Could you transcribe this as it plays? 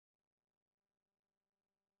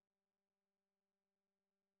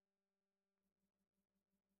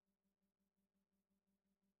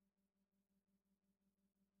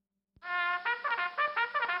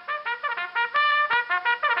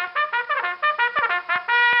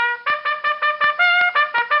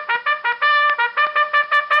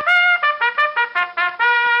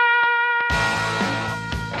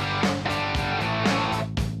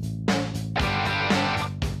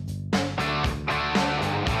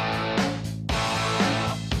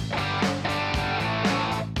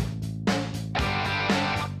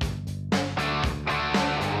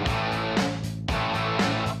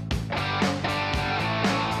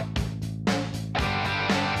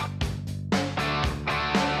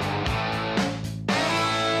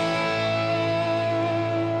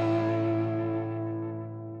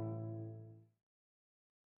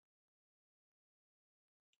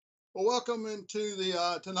Well, welcome into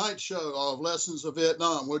the Tonight Show of Lessons of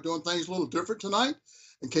Vietnam. We're doing things a little different tonight.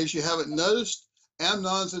 In case you haven't noticed,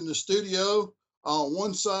 Amnon's in the studio on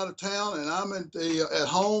one side of town, and I'm at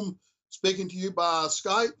home speaking to you by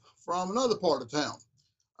Skype from another part of town.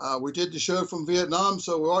 We did the show from Vietnam,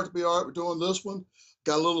 so we ought to be all right with doing this one.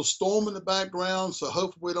 Got a little storm in the background, so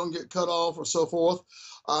hopefully we don't get cut off or so forth.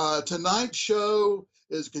 Tonight's show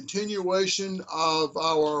is a continuation of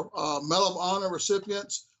our Medal of Honor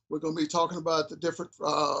recipients. We're going to be talking about the different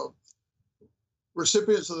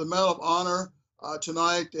recipients of the Medal of Honor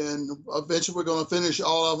tonight, and eventually we're going to finish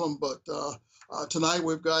all of them. But tonight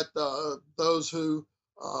we've got those who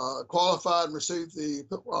qualified and received the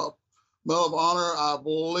Medal of Honor. I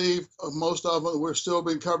believe most of them we're still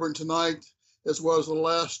been covering tonight, as well as the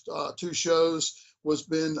last two shows, was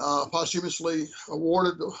been posthumously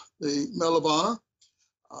awarded the Medal of Honor.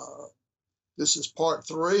 This is part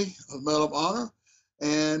 3 of Medal of Honor.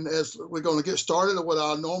 And as we're going to get started with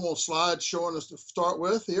our normal slides showing us to start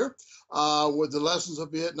with here, with the Lessons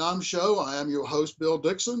of Vietnam show. I am your host, Bill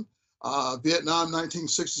Dixon. Vietnam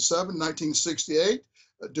 1967-1968,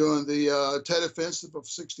 during the Tet Offensive of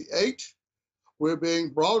 68. We're being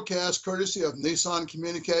broadcast courtesy of Nissan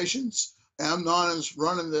Communications. Amnon is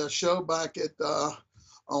running the show back at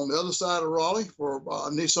on the other side of Raleigh for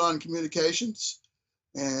Nissan Communications.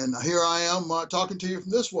 And here I am talking to you from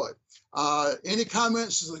this way. Any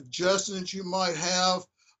comments, suggestions you might have,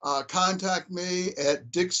 contact me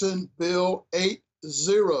at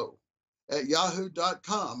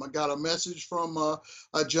dixonbill80@yahoo.com. I got a message from a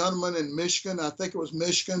gentleman in Michigan. I think it was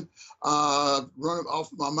Michigan, running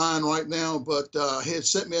off my mind right now, but he had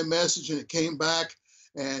sent me a message and it came back.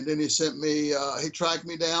 And then he sent me, he tracked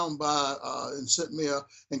me down and sent me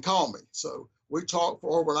and called me. So we talked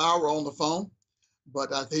for over an hour on the phone.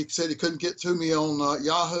 But I think he said he couldn't get to me on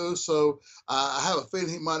Yahoo, so I have a feeling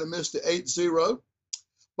he might have missed the 80.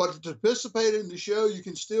 But to participate in the show, you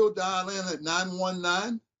can still dial in at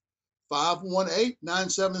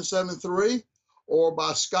 919-518-9773 or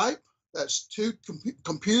by Skype. That's two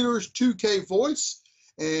computers, 2K voice,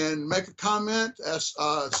 and make a comment, ask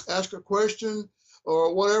a question,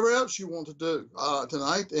 or whatever else you want to do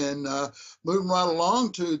tonight. And moving right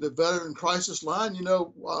along to the Veteran Crisis Line, you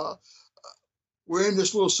know, we're in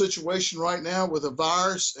this little situation right now with a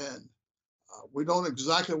virus, and we don't know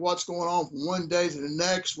exactly what's going on from one day to the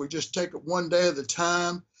next. We just take it one day at a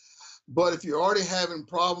time. But if you're already having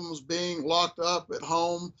problems being locked up at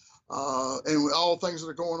home, and with all things that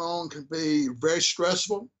are going on can be very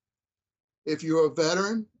stressful. If you're a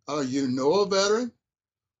veteran, or you know a veteran,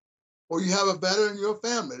 or you have a veteran in your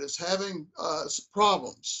family that's having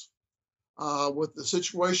problems, with the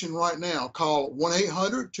situation right now, call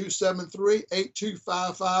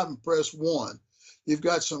 1-800-273-8255 and press 1. You've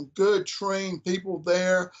got some good trained people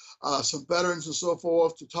there, some veterans and so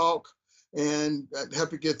forth to talk and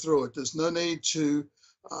help you get through it. There's no need to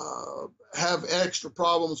have extra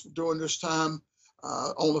problems during this time.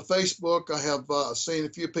 On the Facebook, I have seen a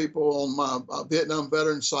few people on my Vietnam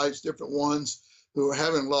veteran sites, different ones, who are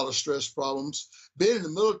having a lot of stress problems. Being in the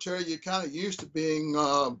military, you're kind of used to being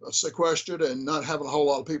sequestered and not having a whole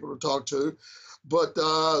lot of people to talk to. But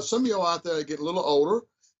some of y'all out there get a little older.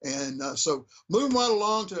 And so moving right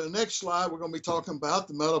along to the next slide, we're going to be talking about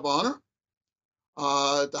the Medal of Honor,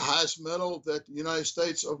 the highest medal that the United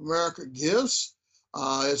States of America gives.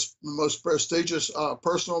 It's the most prestigious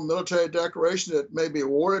personal military decoration that may be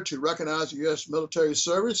awarded to recognize the U.S. military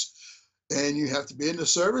service, and you have to be in the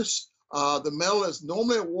service. The medal is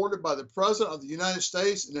normally awarded by the President of the United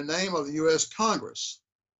States in the name of the U.S. Congress.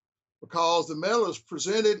 Because the medal is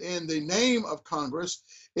presented in the name of Congress,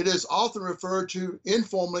 it is often referred to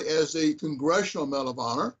informally as the Congressional Medal of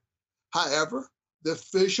Honor. However, the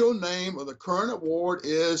official name of the current award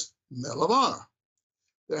is Medal of Honor.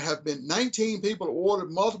 There have been 19 people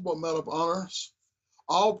awarded multiple Medal of Honors,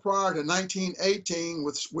 all prior to 1918,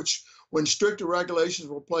 when stricter regulations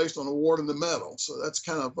were placed on awarding the medal. So that's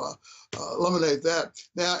kind of eliminate that.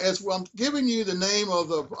 Now, as I'm giving you the name of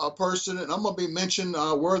the person, and I'm going to be mentioning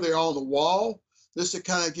where they're on the wall, this to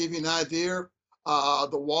kind of give you an idea. The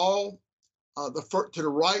wall, to the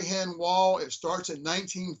right-hand wall, it starts in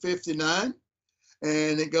 1959,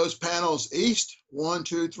 and it goes panels east, 1,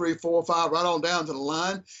 2, 3, 4, 5, right on down to the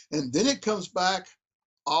line, and then it comes back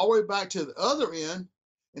all the way back to the other end,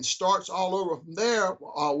 and starts all over from there,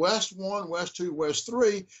 West 1, West 2, West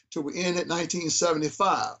 3, till we end at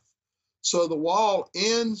 1975. So the wall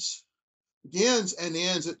begins and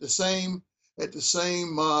ends at the same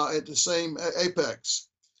apex.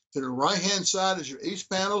 To the right-hand side is your east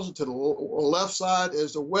panels, and to the left side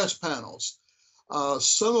is the west panels.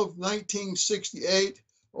 Some of 1968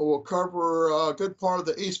 will cover a good part of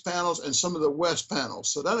the east panels and some of the west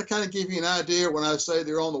panels. So that'll kind of give you an idea when I say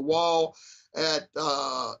they're on the wall at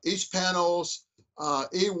east panels,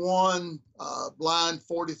 E1, line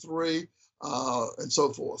 43, and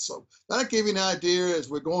so forth. So that'll give you an idea as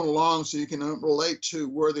we're going along so you can relate to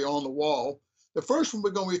where they're on the wall. The first one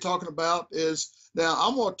we're going to be talking about is, now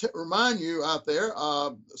I'm going to remind you out there,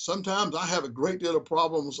 sometimes I have a great deal of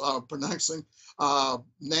problems pronouncing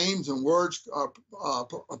names and words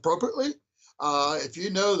appropriately. If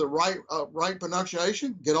you know the right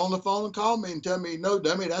pronunciation, get on the phone and call me and tell me, no,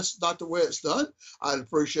 dummy, that's not the way it's done. I'd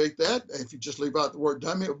appreciate that. If you just leave out the word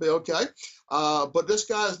dummy, it'll be okay. But this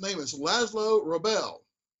guy's name is Laszlo Rebel.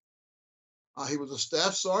 He was a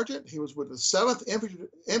staff sergeant. He was with the 7th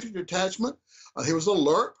Infantry Detachment. He was a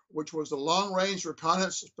LRP, which was the Long Range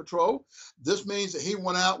Reconnaissance Patrol. This means that he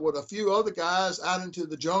went out with a few other guys out into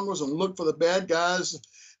the jungles and looked for the bad guys,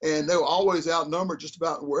 and they were always outnumbered just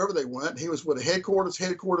about wherever they went. He was with a headquarters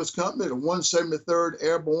company, the 173rd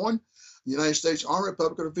Airborne, United States Army,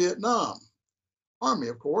 Republic of Vietnam. Army,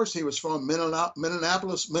 of course. He was from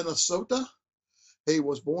Minneapolis, Minnesota. He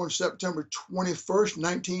was born September 21st,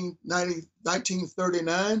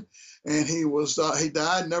 1939, and he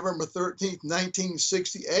died November 13th,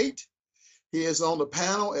 1968. He is on the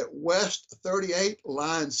panel at West 38,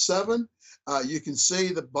 line 7. You can see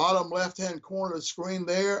the bottom left-hand corner of the screen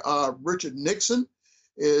there. Richard Nixon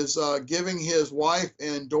is giving his wife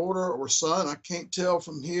and daughter or son, I can't tell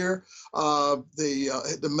from here,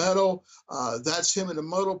 the medal. That's him in the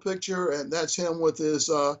model picture, and that's him with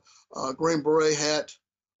his Green Beret hat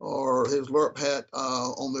or his LRP hat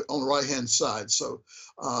on the right-hand side. So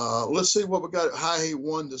let's see what we got, how he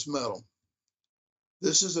won this medal.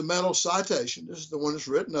 This is a medal citation. This is the one that's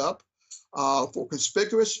written up for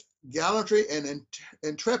conspicuous gallantry and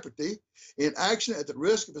intrepidity in action at the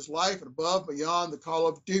risk of his life and above and beyond the call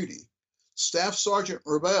of duty. Staff Sergeant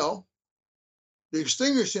Rebel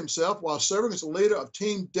distinguished himself while serving as the leader of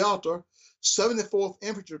Team Delta, 74th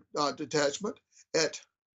Infantry Detachment at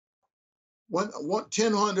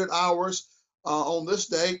 1000 hours on this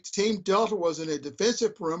date. Team Delta was in a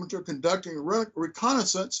defensive perimeter conducting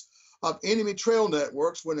reconnaissance of enemy trail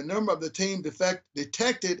networks when a number of the team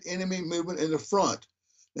detected enemy movement in the front.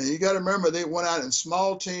 Now you got to remember they went out in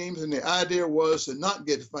small teams, and the idea was to not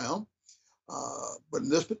get found. But in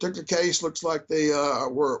this particular case, looks like they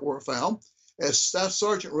were found. As Staff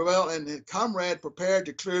Sergeant Rebel and his comrade prepared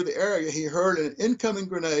to clear the area, he heard an incoming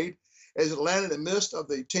grenade as it landed in the midst of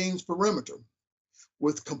the team's perimeter.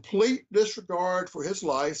 With complete disregard for his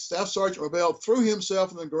life, Staff Sergeant Rebel threw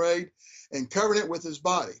himself in the grenade and covered it with his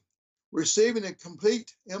body, receiving a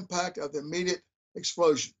complete impact of the immediate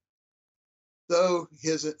explosion. Through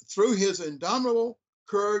his indomitable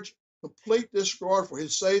courage, complete disregard for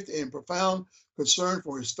his safety, and profound concern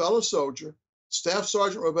for his fellow soldier, Staff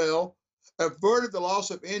Sergeant Rebel averted the loss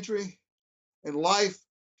of injury and life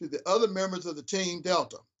to the other members of the Team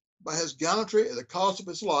Delta. By his gallantry at the cost of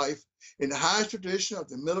his life, in the highest tradition of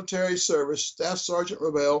the military service, Staff Sergeant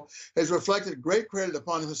Rebel has reflected great credit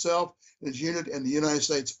upon himself and his unit in the United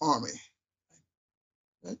States Army.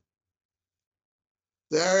 Okay.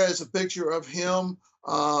 There is a picture of him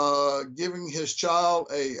giving his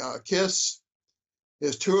child a kiss.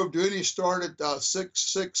 His tour of duty started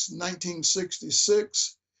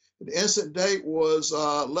 6/6/1966. The incident date was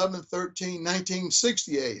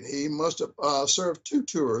 11/13/1968. He must have served 2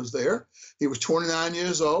 tours there. He was 29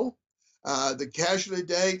 years old. The casualty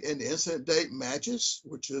date and the incident date matches,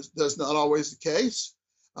 which does not always the case.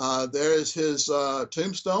 There is his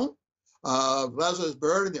tombstone. Laszlo is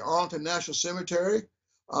buried in the Arlington National Cemetery,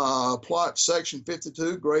 plot section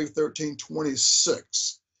 52, grave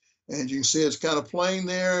 1326. And you can see it's kind of plain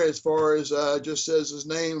there as far as just says his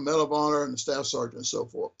name, Medal of Honor, and the Staff Sergeant, and so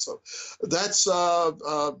forth. So that's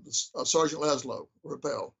Sergeant Laszlo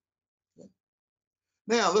Rebel. Okay.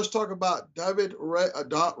 Now let's talk about David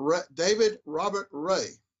Robert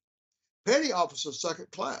Ray, Petty Officer, 2nd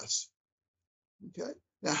class. Okay.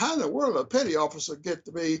 Now, how in the world does a petty officer get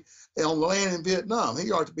to be on the land in Vietnam?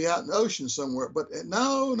 He ought to be out in the ocean somewhere, but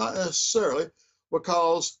no, not necessarily,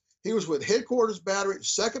 because he was with Headquarters Battery,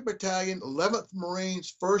 2nd Battalion, 11th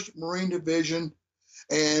Marines, 1st Marine Division.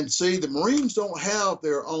 And see, the Marines don't have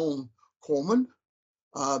their own corpsman.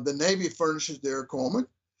 The Navy furnishes their corpsman.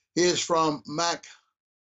 He is from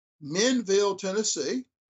McMinnville, Tennessee.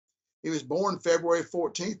 He was born February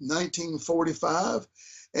 14th, 1945,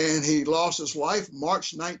 and he lost his life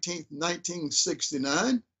March 19th,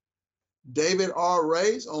 1969. David R.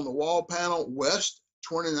 Ray's on the wall panel, West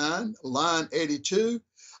 29, line 82.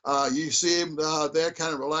 You see him there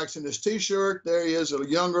kind of relaxing his t-shirt. There he is, a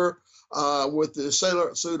younger with the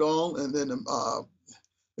sailor suit on, and then the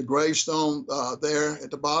gravestone there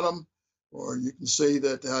at the bottom, or you can see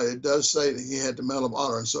that it does say that he had the Medal of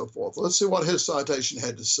Honor and so forth. Let's see what his citation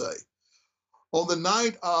had to say. On the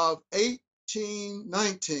night of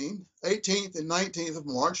 1819, 18th and 19th of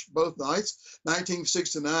March, both nights,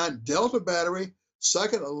 1969, Delta Battery,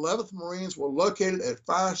 2nd 11th Marines were located at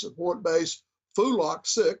Fire Support Base Fulak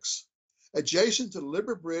 6, adjacent to the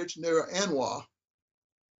Liberty Bridge near Anwa.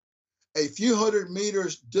 A few hundred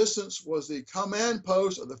meters distance was the command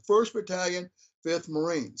post of the 1st Battalion, 5th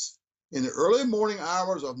Marines. In the early morning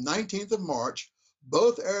hours of 19th of March,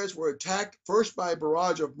 both areas were attacked first by a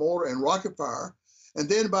barrage of mortar and rocket fire, and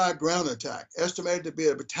then by a ground attack, estimated to be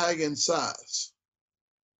a battalion size.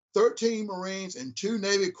 13 Marines and 2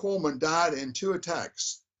 Navy corpsmen died in 2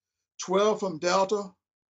 attacks, 12 from Delta,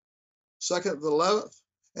 2nd of the 11th,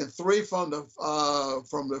 and 3 from the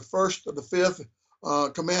 1st of the 5th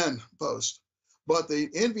command post. But the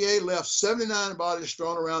NVA left 79 bodies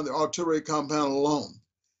strewn around the artillery compound alone.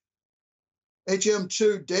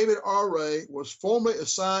 HM2 David R. Ray was formerly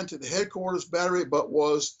assigned to the headquarters battery, but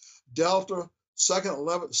was Delta 2nd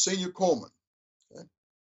 11th Senior Corpsman. Okay.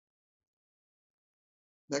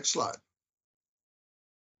 Next slide.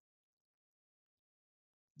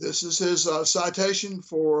 This is his citation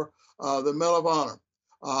for the Medal of Honor.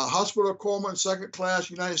 Hospital Corpsman, 2nd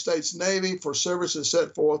Class, United States Navy, for services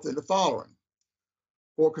set forth in the following.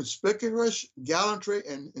 For conspicuous gallantry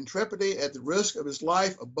and intrepidity at the risk of his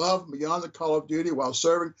life above and beyond the call of duty while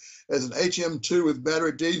serving as an HM2 with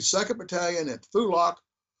Battery D, 2nd Battalion at Fulak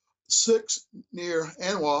 6 near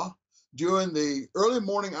Anwa, during the early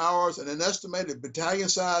morning hours, an estimated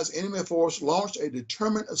battalion-sized enemy force launched a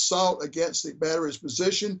determined assault against the battery's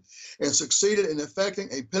position and succeeded in effecting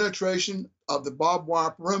a penetration of the barbed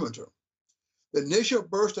wire perimeter. The initial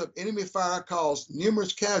burst of enemy fire caused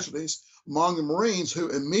numerous casualties among the Marines, who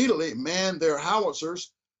immediately manned their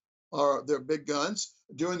howitzers, or their big guns,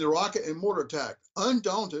 during the rocket and mortar attack.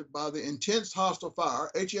 Undaunted by the intense hostile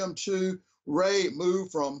fire, HM2 Ray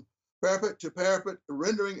moved from parapet to parapet,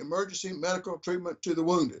 rendering emergency medical treatment to the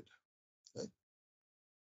wounded. Okay.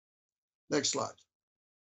 Next slide.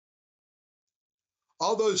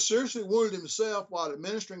 Although seriously wounded himself while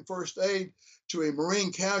administering first aid to a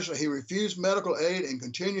Marine casualty, he refused medical aid and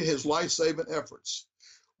continued his life-saving efforts.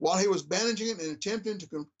 While he was bandaging and attempting to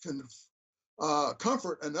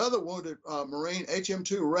comfort another wounded Marine,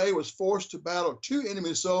 HM2 Ray was forced to battle 2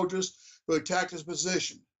 enemy soldiers who attacked his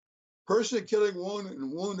position. Personally killing one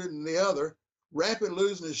and wounded in the other, rapidly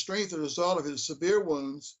losing his strength as a result of his severe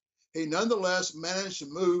wounds, he nonetheless managed to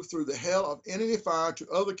move through the hell of enemy fire to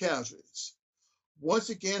other casualties. Once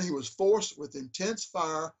again, he was forced with intense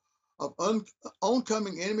fire of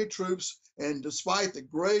oncoming enemy troops, and despite the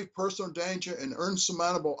grave personal danger and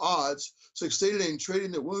insurmountable odds, succeeded in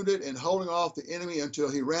treating the wounded and holding off the enemy until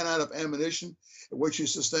he ran out of ammunition, at which he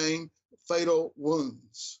sustained fatal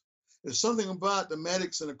wounds. There's something about the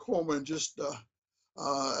medics and the corpsmen,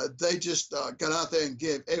 they just got out there and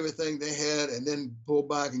gave everything they had and then pulled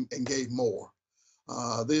back and gave more.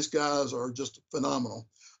 These guys are just phenomenal.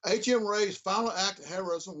 HM Ray's final act of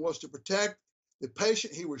heroism was to protect the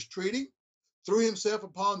patient he was treating, threw himself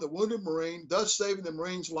upon the wounded Marine, thus saving the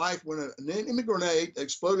Marine's life when an enemy grenade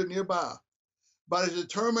exploded nearby. By his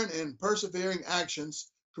determined and persevering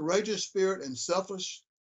actions, courageous spirit, and selfless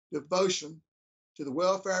devotion to the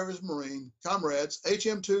welfare of his Marine comrades,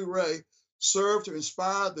 HM2 Ray served to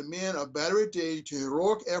inspire the men of Battery D to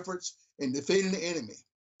heroic efforts in defeating the enemy.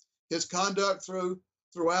 His conduct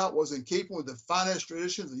throughout was in keeping with the finest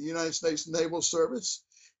traditions of the United States Naval Service.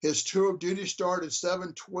 His tour of duty started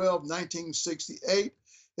 7/12/1968.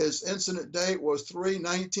 His incident date was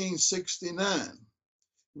 3/1969.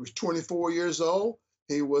 He was 24 years old.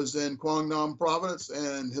 He was in Quang Nam Province,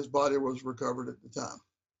 and his body was recovered at the time.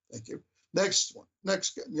 Thank you. Next one,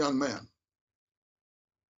 next young man.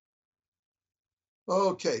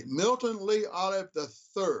 Okay, Milton Lee Olive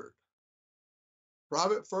III.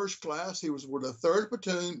 Private First Class. He was with the 3rd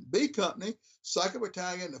Platoon, B Company, 2nd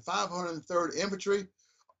Battalion, the 503rd Infantry,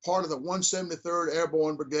 part of the 173rd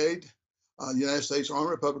Airborne Brigade, United States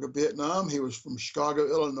Army, Republic of Vietnam. He was from Chicago,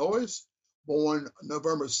 Illinois, born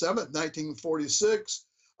November 7th, 1946,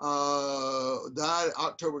 died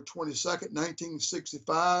October 22nd,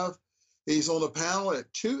 1965. He's on the panel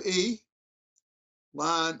at 2E,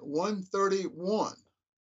 line 131.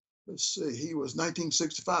 Let's see, he was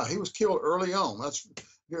 1965. He was killed early on. That's,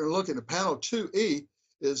 you're looking at panel 2E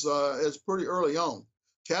is pretty early on.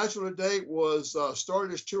 Casualty date was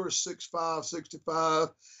started his tour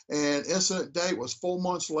 6/5/65, and incident date was 4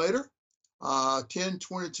 months later,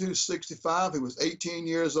 10/22/65. He was 18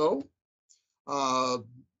 years old. uh,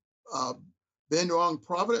 uh, Bien Duong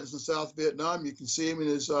Providence in South Vietnam. You can see him in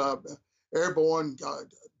his airborne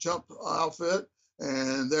jump outfit.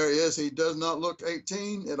 And there he is. He does not look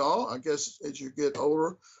 18 at all. I guess as you get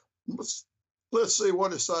older. Let's see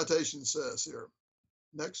what his citation says here.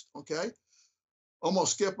 Next, okay.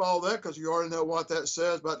 Almost skip all that because you already know what that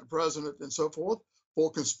says about the president and so forth.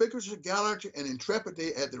 For conspicuous gallantry and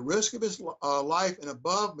intrepidity at the risk of his life and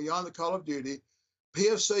above and beyond the call of duty,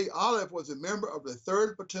 PFC Olive was a member of the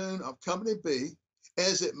 3rd Platoon of Company B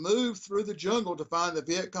as it moved through the jungle to find the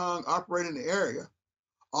Viet Cong operating in the area.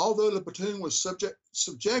 Although the platoon was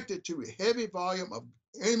subjected to a heavy volume of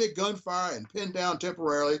enemy gunfire and pinned down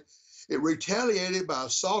temporarily, it retaliated by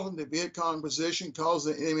assaulting the Viet Cong position,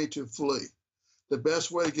 causing the enemy to flee. The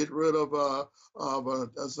best way to get rid of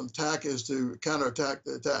an attack is to counterattack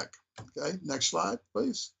the attack. Okay, next slide,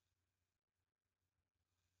 please.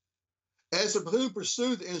 As the platoon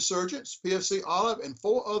pursued the insurgents, PFC Olive and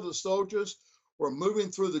 4 other soldiers were moving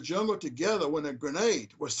through the jungle together when a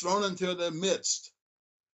grenade was thrown into their midst.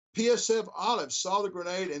 PFC Olive saw the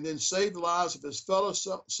grenade and then saved the lives of his fellow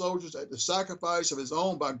soldiers at the sacrifice of his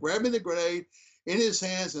own by grabbing the grenade in his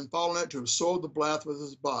hands and following it to absorb the blast with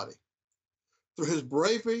his body. Through his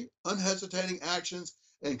bravery, unhesitating actions,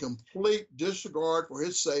 and complete disregard for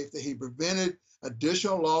his safety, he prevented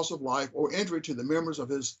additional loss of life or injury to the members of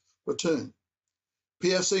his platoon.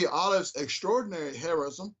 PFC Olive's extraordinary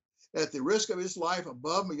heroism, at the risk of his life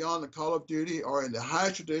above and beyond the call of duty, are in the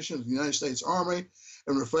highest traditions of the United States Army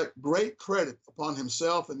and reflect great credit upon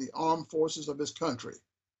himself and the armed forces of his country.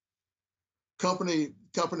 Company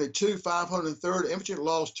 2, 503rd Infantry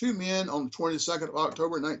lost 2 men on the 22nd of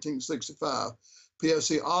October, 1965.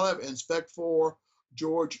 PFC Olive and Spec 4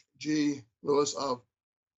 George G. Lewis of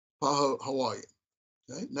Paho, Hawaii.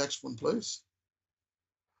 Okay, next one, please.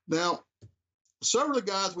 Now, several of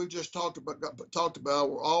the guys we just talked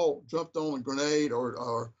about were all jumped on a grenade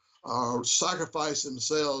or sacrificed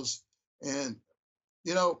themselves, and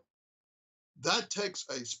you know that takes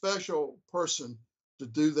a special person to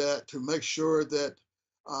do that, to make sure that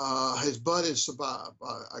his buddies survive.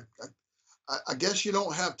 I guess you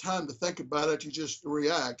don't have time to think about it, you just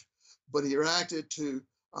react. But he reacted to,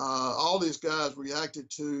 all these guys reacted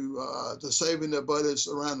to saving their buddies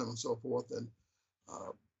around them and so forth. And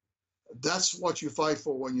that's what you fight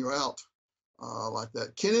for when you're out like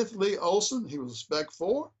that. Kenneth Lee Olson, he was a Spec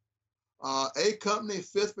 4, A Company,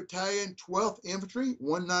 5th Battalion, 12th Infantry,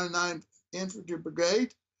 199th Infantry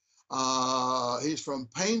Brigade. He's from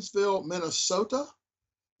Painesville, Minnesota.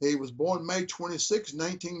 He was born May 26,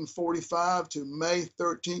 1945 to May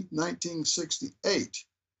 13, 1968.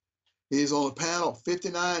 He's on the panel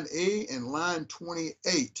 59E and line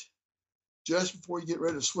 28, just before you get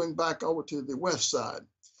ready to swing back over to the west side.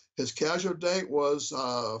 His casualty date was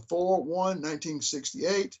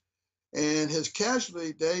 4/1/1968, and his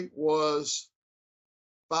casualty date was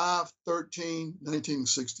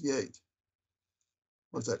 5/13/1968.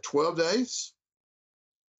 What's that, 12 days?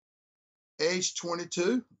 Age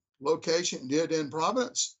 22, location Dia Den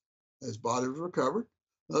Providence. His body was recovered.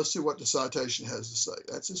 Let's see what the citation has to say.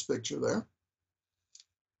 That's his picture there.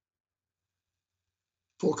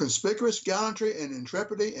 For conspicuous gallantry and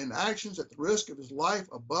intrepidity in actions at the risk of his life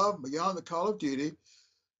above and beyond the call of duty,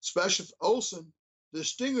 Specialist Olson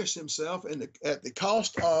distinguished himself at the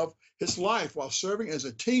cost of his life while serving as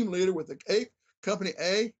a team leader with the Company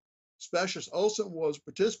A. Specialist Olson was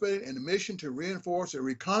participating in a mission to reinforce a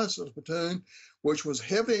reconnaissance platoon, which was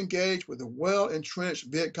heavily engaged with a well-entrenched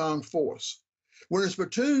Viet Cong force. When his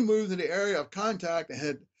platoon moved in the area of contact and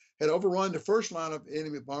had overrun the first line of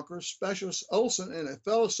enemy bunkers, Specialist Olson and a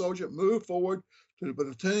fellow soldier moved forward to the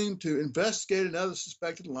platoon to investigate another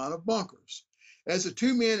suspected line of bunkers. As the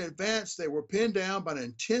 2 men advanced, they were pinned down by an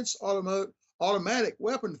intense automatic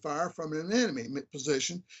weapon fire from an enemy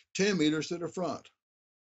position 10 meters to the front.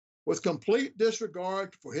 With complete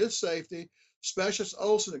disregard for his safety, Specialist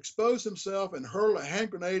Olson exposed himself and hurled a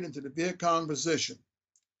hand grenade into the Viet Cong position.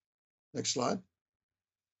 Next slide.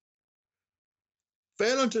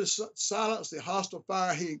 Failing to silence the hostile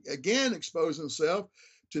fire, he again exposed himself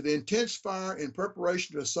to the intense fire in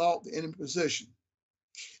preparation to assault the enemy position.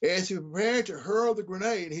 As he prepared to hurl the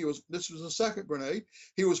grenade, this was the second grenade,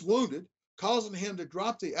 he was wounded, causing him to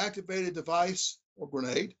drop the activated device or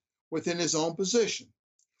grenade within his own position.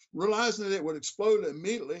 Realizing that it would explode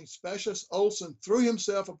immediately, Specialist Olson threw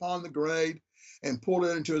himself upon the grenade and pulled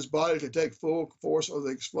it into his body to take full force of the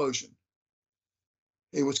explosion.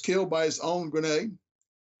 He was killed by his own grenade,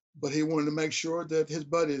 but he wanted to make sure that his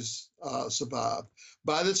buddies survived.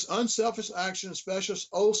 By this unselfish action, Specialist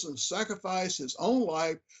Olson sacrificed his own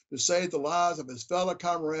life to save the lives of his fellow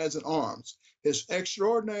comrades in arms. His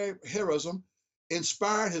extraordinary heroism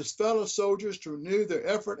inspired his fellow soldiers to renew their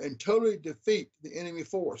effort and totally defeat the enemy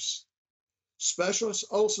force. Specialist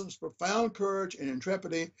Olson's profound courage and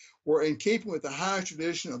intrepidity were in keeping with the high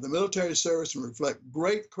tradition of the military service and reflect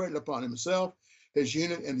great credit upon himself, his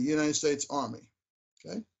unit, and the United States Army.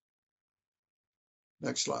 Okay.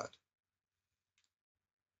 Next slide.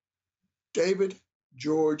 David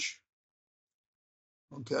George.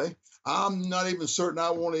 Okay. I'm not even certain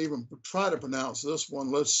I want to even try to pronounce this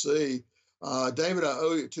one. Let's see. David, I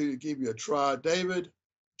owe it to you to give you a try. David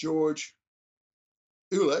George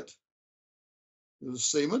Ulett is a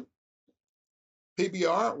seaman.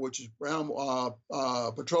 PBR, which is Brown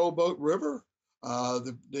Patrol Boat River,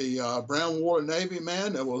 the Brown Water Navy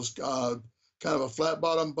man that was kind of a flat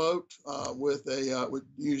bottom boat with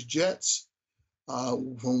used jets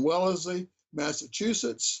from Wellesley,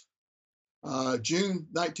 Massachusetts, June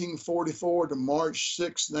 1944 to March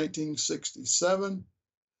 6, 1967.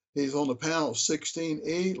 He's on the panel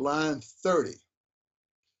 16E, line 30.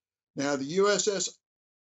 Now, the USS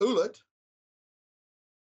Ulett,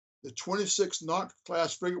 the 26th Nautical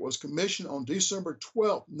class frigate, was commissioned on December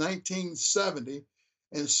 12, 1970,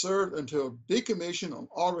 and served until decommission on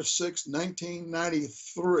August 6,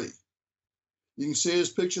 1993. You can see his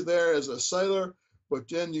picture there as a sailor, but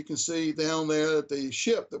then you can see down there the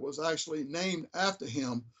ship that was actually named after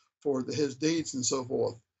him for his deeds and so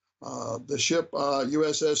forth. The ship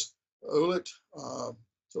USS Ulett,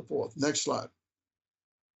 so forth. Next slide.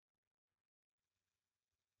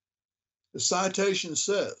 The citation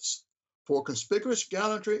says, for conspicuous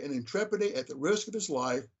gallantry and intrepidity at the risk of his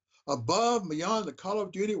life, above and beyond the call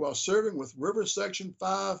of duty while serving with River Section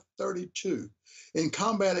 532 in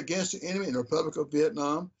combat against the enemy in the Republic of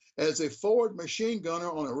Vietnam, as a forward machine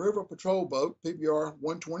gunner on a river patrol boat,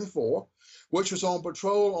 PBR-124, which was on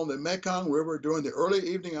patrol on the Mekong River during the early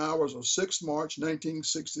evening hours of 6 March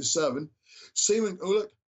 1967, Seaman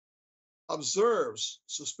Ulett observes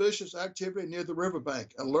suspicious activity near the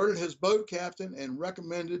riverbank, alerted his boat captain, and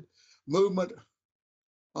recommended movement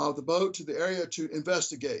of the boat to the area to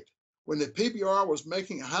investigate. When the PBR was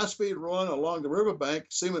making a high-speed run along the riverbank,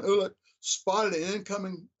 Seaman Ulett spotted an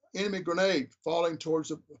incoming enemy grenade falling towards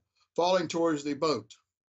the boat.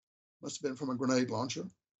 Must have been from a grenade launcher.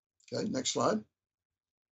 Okay, next slide.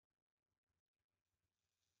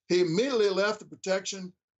 He immediately left the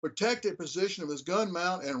protected position of his gun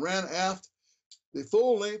mount and ran aft the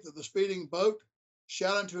full length of the speeding boat,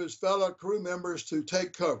 shouting to his fellow crew members to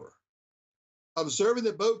take cover. Observing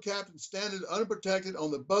the boat captain standing unprotected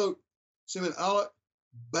on the boat, Seaman Ulett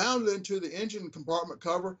bounded into the engine compartment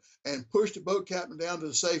cover and pushed the boat captain down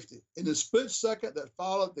to safety. In the split second that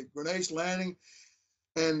followed the grenade's landing,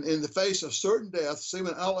 and in the face of certain death,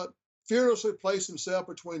 Seaman Ulett fearlessly placed himself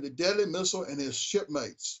between the deadly missile and his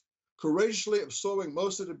shipmates, courageously absorbing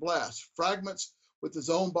most of the blast fragments with his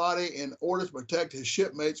own body in order to protect his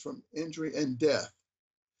shipmates from injury and death.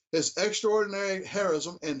 His extraordinary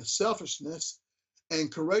heroism and selfishness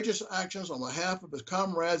and courageous actions on behalf of his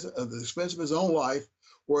comrades at the expense of his own life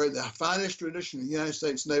were the finest tradition of the United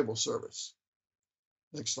States Naval Service.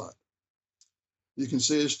 Next slide. You can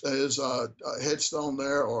see his headstone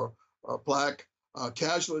there, or plaque.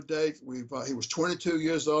 Casualty date, he was 22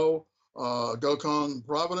 years old, Gokong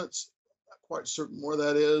Providence, not quite certain where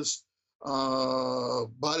that is.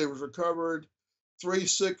 Body was recovered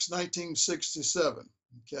 3/6/1967.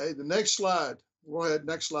 Okay, the next slide. Go ahead,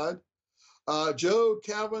 next slide. Joe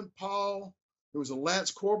Calvin Paul, who was a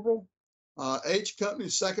Lance Corporal, H Company,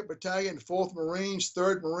 2nd Battalion, 4th Marines,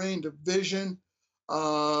 3rd Marine Division,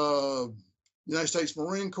 United States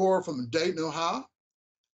Marine Corps, from Dayton, Ohio,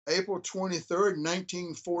 April 23rd,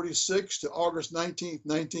 1946 to August 19th,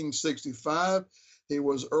 1965. He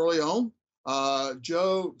was early on.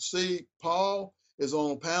 Joe C. Paul is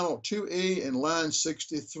on panel 2E in line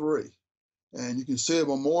 63. And you can see a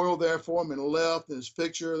memorial there for him in the left, in his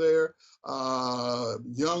picture there,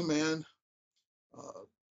 young man.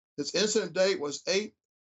 His incident date was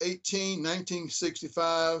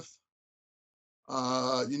 8/18/1965.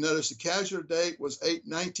 You notice the casualty date was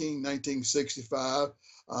 8/19/1965.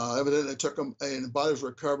 Evidently it took him, and the body was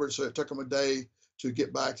recovered, so it took him a day to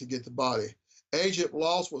get back to get the body. Age at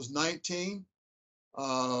loss was 19.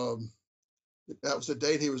 That was the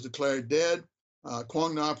date he was declared dead.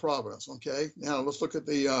 Quang Nam, Providence. Okay, now let's look at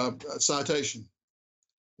the citation.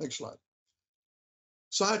 Next slide.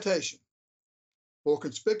 Citation. For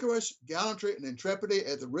conspicuous gallantry and intrepidity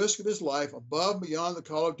at the risk of his life above and beyond the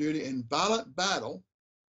call of duty in violent battle,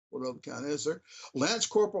 whatever kind is there, Lance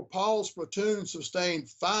Corporal Paul's platoon sustained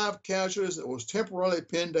 5 casualties that was temporarily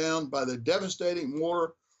pinned down by the devastating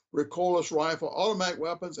mortar recoilless rifle, automatic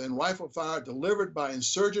weapons, and rifle fire delivered by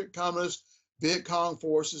insurgent communist Viet Cong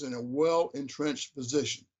forces in a well-entrenched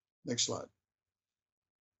position. Next slide.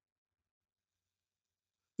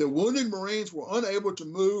 The wounded Marines were unable to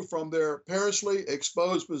move from their perilously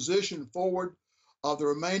exposed position forward of the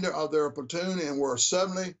remainder of their platoon and were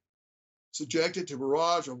suddenly subjected to a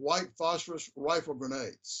barrage of white phosphorus rifle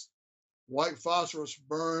grenades. White phosphorus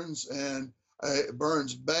burns, and it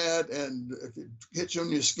burns bad, and if it hits you on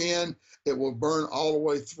your skin, it will burn all the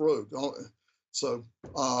way through. So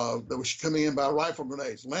that was coming in by rifle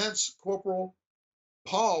grenades. Lance Corporal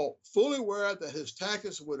Paul, fully aware that his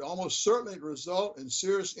tactics would almost certainly result in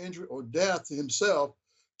serious injury or death to himself,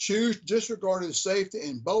 chose disregarding safety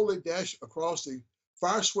and boldly dashed across the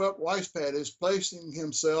fire-swept rice paddies, placing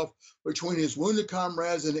himself between his wounded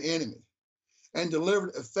comrades and the enemy, and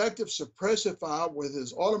delivered effective suppressive fire with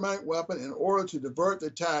his automatic weapon in order to divert the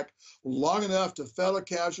attack long enough to fellow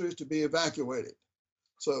casualties to be evacuated.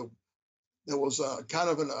 So there was kind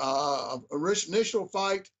of an initial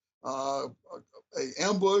fight, an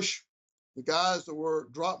ambush. The guys that were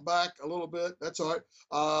dropped back a little bit, that's all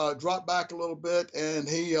right, dropped back a little bit, and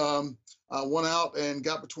he went out and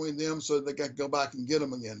got between them so they could go back and get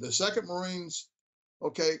them again. The 2nd Marines,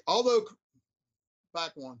 okay, although,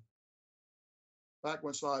 back one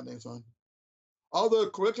slide, Nathan. Although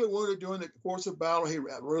critically wounded during the course of battle, he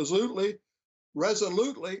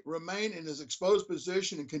resolutely remained in his exposed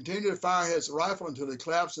position and continued to fire his rifle until he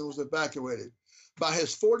collapsed and was evacuated. By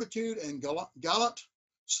his fortitude and gallant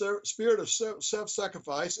spirit of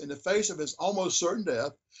self-sacrifice in the face of his almost certain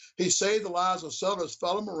death, he saved the lives of several of his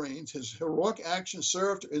fellow Marines. His heroic action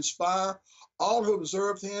served to inspire all who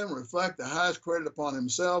observed him and reflect the highest credit upon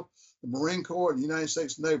himself, the Marine Corps, and the United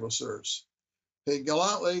States Naval Service. He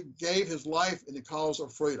gallantly gave his life in the cause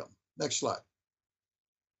of freedom. Next slide.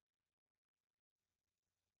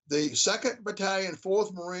 The 2nd Battalion,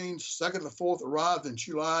 4th Marines, 2nd and 4th arrived in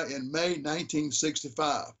July and May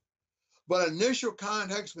 1965. But initial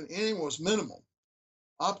contact with the enemy was minimal.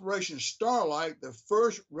 Operation Starlight, the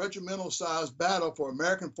first regimental-sized battle for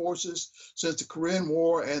American forces since the Korean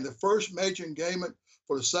War and the first major engagement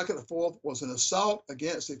for the 2nd and 4th, was an assault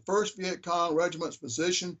against the 1st Viet Cong Regiment's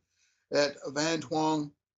position at Van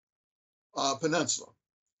Thuong Peninsula,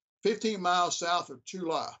 15 miles south of Tu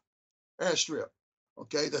La airstrip.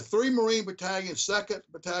 Okay, the 3 Marine Battalion, 2nd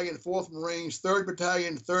Battalion, 4th Marines, 3rd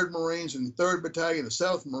Battalion, 3rd Marines, and 3rd Battalion, the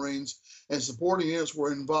 7th Marines, and supporting units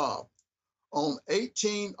were involved. On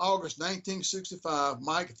 18 August 1965,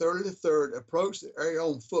 Mike 33rd approached the area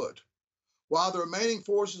on foot. While the remaining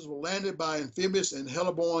forces were landed by amphibious and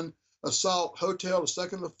heliborne assault, Hotel the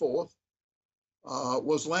 2nd and 4th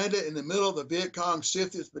was landed in the middle of the Viet Cong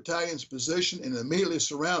 50th Battalion's position and immediately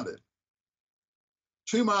surrounded.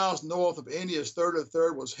 2 miles north of India's 3rd and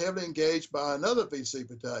 3rd was heavily engaged by another VC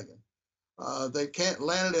battalion. They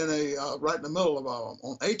landed in right in the middle of them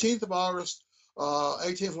on 18th of August,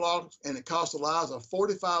 and it cost the lives of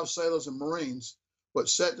 45 sailors and Marines, but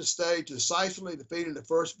set the stage, decisively defeating the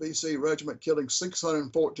 1st VC Regiment, killing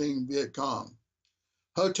 614 Viet Cong.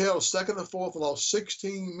 Hotel 2nd and 4th lost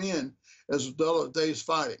 16 men as a result of the day's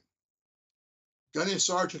fighting. Gunnery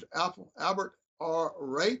Sergeant Albert R.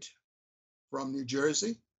 Raitt from New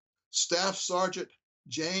Jersey, Staff Sergeant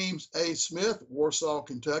James A. Smith, Warsaw,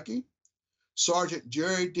 Kentucky, Sergeant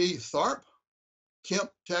Jerry D. Tharp,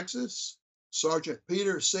 Kemp, Texas, Sergeant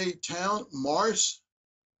Peter C. Town, Morris,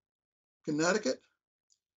 Connecticut,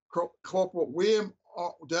 Corporal William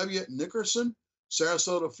W. Nickerson,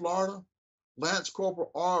 Sarasota, Florida, Lance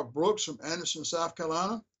Corporal R. Brooks from Anderson, South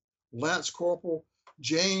Carolina, Lance Corporal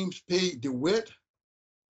James P. DeWitt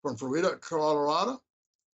from Florida, Colorado,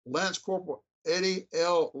 Lance Corporal Eddie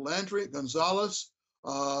L. Landry Gonzalez,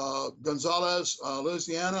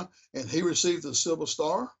 Louisiana, and he received the Silver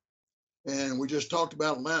Star. And we just talked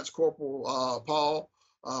about Lance Corporal Paul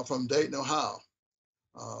from Dayton, Ohio.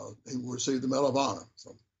 He received the Medal of Honor.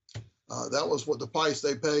 So that was what the price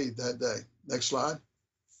they paid that day. Next slide.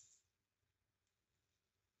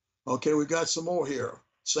 Okay, we got some more here.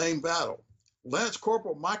 Same battle. Lance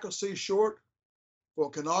Corporal Michael C. Short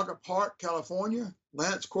for Canoga Park, California.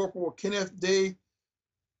 Lance Corporal Kenneth D.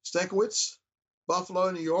 Stankiewicz, Buffalo,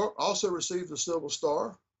 New York, also received the Silver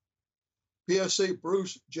Star. PFC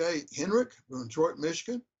Bruce J. Henrick from Detroit,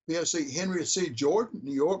 Michigan. PFC Henry C. Jordan,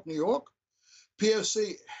 New York, New York.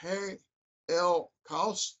 PFC Harry L.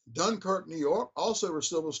 Koss, Dunkirk, New York, also a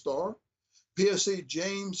Silver Star. PFC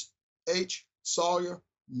James H. Sawyer,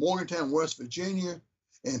 Morgantown, West Virginia,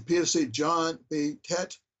 and PFC John B.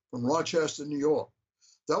 Tett from Rochester, New York.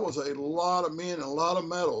 That was a lot of men and a lot of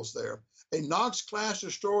medals there. A Knox-class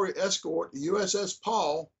destroyer escort, the USS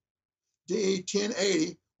Paul, DE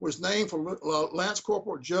 1080 was named for Lance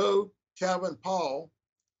Corporal Joe Calvin Paul.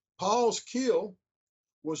 Paul's kill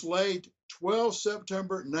was laid 12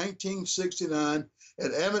 September 1969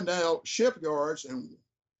 at Avondale Shipyards in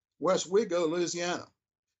West Wego, Louisiana.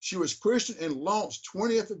 She was christened and launched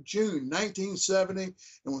 20th of June 1970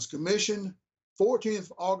 and was commissioned 14th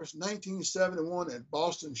of August 1971 at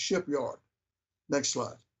Boston Shipyard. Next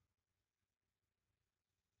slide.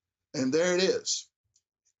 And there it is.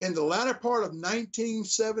 In the latter part of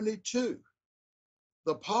 1972,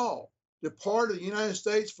 the Paul departed the United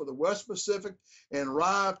States for the West Pacific and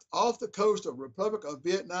arrived off the coast of the Republic of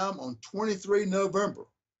Vietnam on 23 November,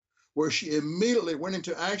 where she immediately went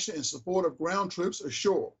into action in support of ground troops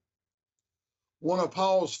ashore. One of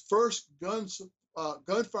Paul's first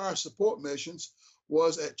gunfire support missions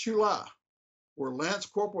was at Chulai, where Lance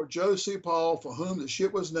Corporal Joe C. Paul, for whom the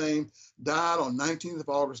ship was named, died on 19th of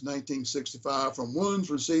August 1965 from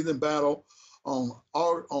wounds received in battle on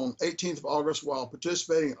 18th of August while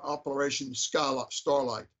participating in Operation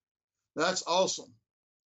Starlight. That's awesome.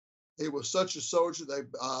 He was such a soldier, they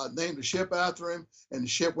named the ship after him, and the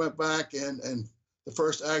ship went back, and the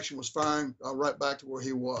first action was firing right back to where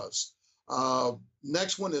he was.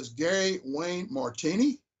 Next one is Gary Wayne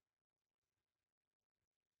Martini,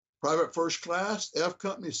 Private First Class, F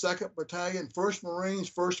Company, 2nd Battalion, 1st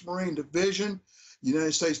Marines, 1st Marine Division,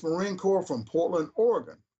 United States Marine Corps from Portland,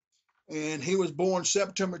 Oregon. And he was born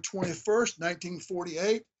September 21st,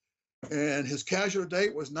 1948, and his casualty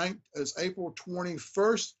date was April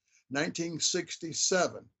 21st,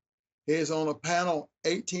 1967. He is on a panel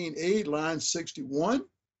 18E, line 61.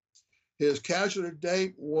 His casualty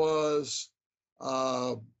date was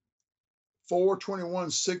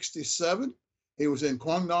 4/21/67. He was in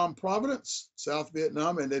Quang Nam Province, South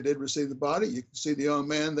Vietnam, and they did receive the body. You can see the young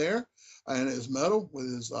man there and his medal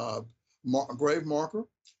with his grave marker.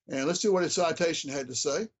 And let's see what his citation had to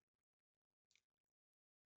say.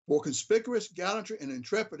 For conspicuous gallantry and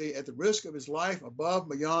intrepidity at the risk of his life above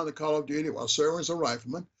and beyond the call of duty while serving as a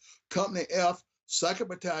rifleman, Company F, 2nd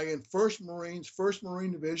Battalion, 1st Marines, 1st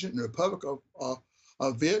Marine Division in the Republic of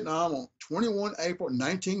Vietnam on 21 April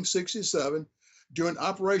 1967 during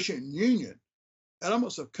Operation Union.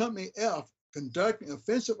 Elements of Company F conducting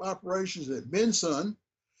offensive operations at Binh Xuan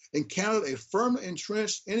encountered a firmly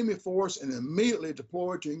entrenched enemy force and immediately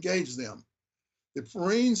deployed to engage them. The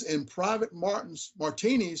Marines in Private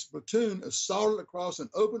Martini's platoon assaulted across an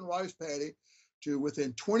open rice paddy to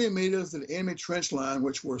within 20 meters of the enemy trench line,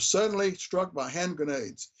 which were suddenly struck by hand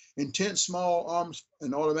grenades, intense small arms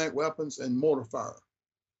and automatic weapons, and mortar fire.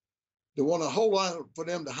 There wasn't a whole lot for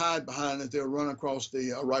them to hide behind as they were running across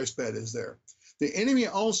the rice paddies there. The enemy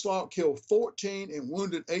onslaught killed 14 and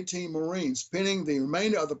wounded 18 Marines, pinning the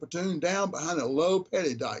remainder of the platoon down behind a low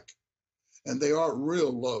petty dike. And they are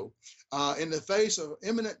real low. In the face of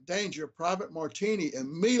imminent danger, Private Martini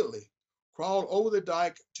immediately crawled over the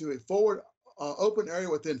dike to a forward open area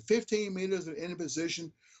within 15 meters of the enemy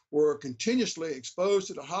position, where continuously exposed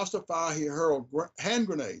to the hostile fire, he hurled hand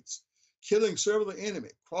grenades, killing several of the enemy.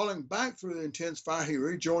 Crawling back through the intense fire, he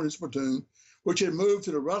rejoined his platoon, which had moved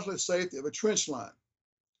to the relative safety of a trench line.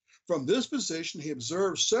 From this position, he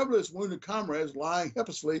observed several of his wounded comrades lying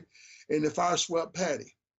helplessly in the fire-swept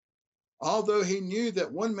paddy. Although he knew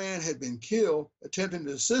that one man had been killed attempting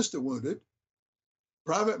to assist the wounded,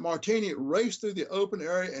 Private Martini raced through the open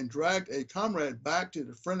area and dragged a comrade back to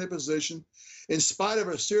the friendly position in spite of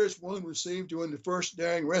a serious wound received during the first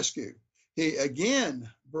daring rescue. He again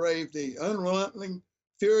braved the unrelenting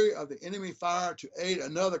fury of the enemy fire to aid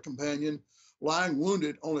another companion lying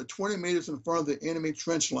wounded only 20 meters in front of the enemy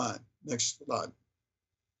trench line. Next slide.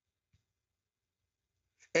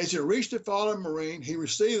 As he reached the fallen Marine, he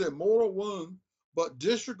received a mortal wound, but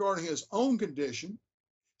disregarding his own condition,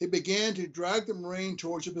 he began to drag the Marine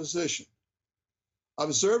towards a position.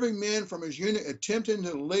 Observing men from his unit attempting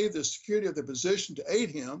to leave the security of the position to aid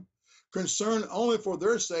him, concerned only for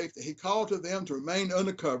their safety, he called to them to remain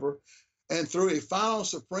under cover, and through a final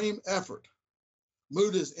supreme effort,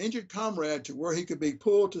 moved his injured comrade to where he could be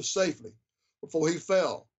pulled to safely before he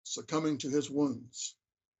fell, succumbing to his wounds.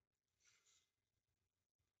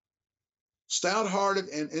 Stout-hearted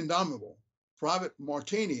and indomitable, Private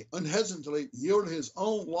Martini unhesitatingly yielded his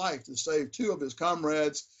own life to save two of his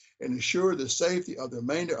comrades and ensure the safety of the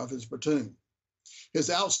remainder of his platoon. His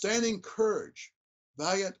outstanding courage,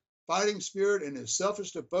 valiant fighting spirit, and his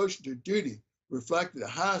selfish devotion to duty reflected the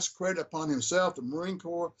highest credit upon himself, the Marine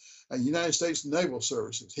Corps, and United States Naval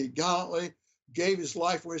Services. He gallantly gave his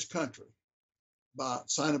life for his country,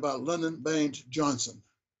 signed by Lyndon Baines Johnson.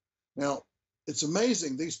 Now, it's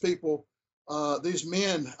amazing, these people, these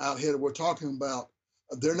men out here that we're talking about,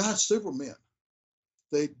 They're not supermen.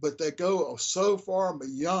 But they go so far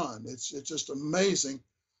beyond. It's just amazing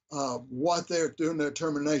what they're doing, their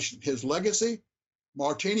determination. His legacy: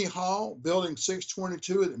 Martini Hall, Building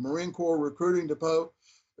 622 at the Marine Corps Recruiting Depot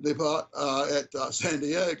at San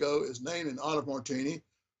Diego, is named in honor of Martini,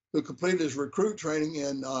 who completed his recruit training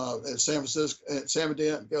at San Francisco, at San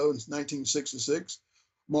Diego in 1966.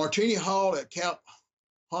 Martini Hall at Camp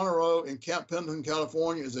Honoro in Camp Pendleton,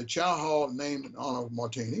 California, is a chow hall named in honor of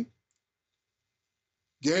Martini.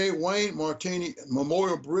 Gary Wayne Martini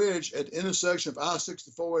Memorial Bridge at the intersection of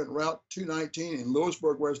I-64 and Route 219 in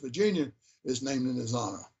Lewisburg, West Virginia, is named in his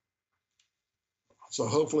honor. So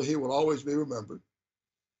hopefully he will always be remembered.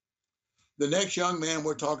 The next young man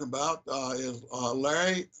we're talking about is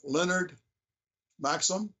Larry Leonard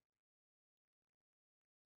Maxim.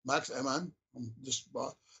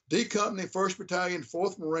 D Company, 1st Battalion,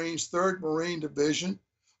 4th Marines, 3rd Marine Division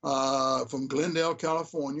from Glendale,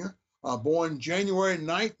 California. Born January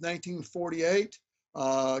 9th, 1948.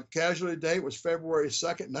 Casualty date was February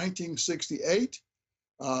 2nd, 1968.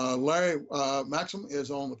 Larry Maxim is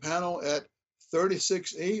on the panel at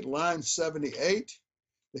 36E, line 78.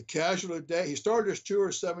 The casualty date, he started his tour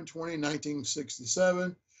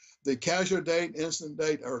 7/20/1967. The casualty date, incident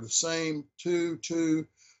date are the same,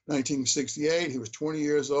 2/2/1968. He was 20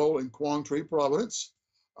 years old in Quang Tri, Providence.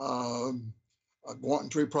 Quang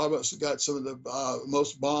Tri, Providence has got some of the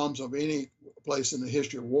most bombs of any place in the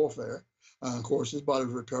history of warfare. Of course, his body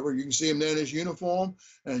was recovered. You can see him there in his uniform,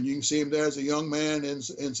 and you can see him there as a young man in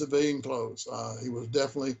civilian clothes. He was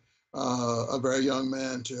definitely a very young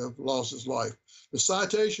man to have lost his life. The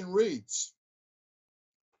citation reads,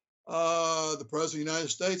 the President of the United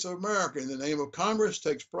States of America, in the name of Congress,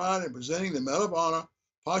 takes pride in presenting the Medal of Honor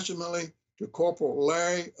posthumously to Corporal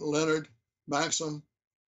Larry Leonard Maxim,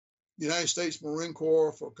 United States Marine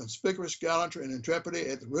Corps, for conspicuous gallantry and intrepidity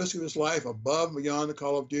at the risk of his life above and beyond the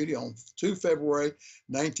call of duty on 2 February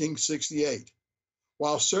 1968.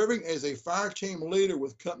 While serving as a fire team leader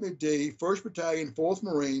with Company D, 1st Battalion, 4th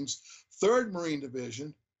Marines, 3rd Marine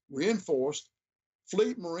Division, Reinforced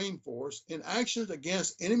Fleet Marine Force, in actions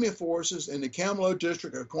against enemy forces in the Cam Lo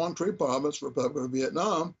District of Quang Tri Province, Republic of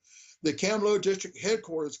Vietnam, the Cam Lo District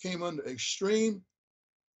headquarters came under extreme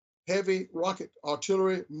heavy rocket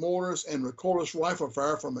artillery, mortars, and recoilless rifle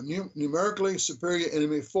fire from a numerically superior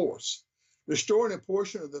enemy force, destroying a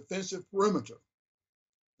portion of the defensive perimeter.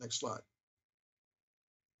 Next slide.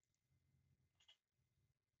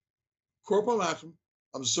 Corporal Maxim,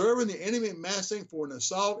 observing the enemy massing for an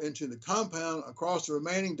assault into the compound across the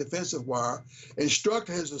remaining defensive wire,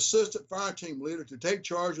 instructed his assistant fire team leader to take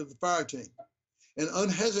charge of the fire team, and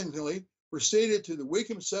unhesitatingly proceeded to the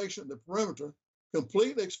weakened section of the perimeter.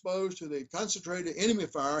 Completely exposed to the concentrated enemy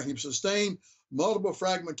fire, he sustained multiple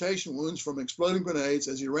fragmentation wounds from exploding grenades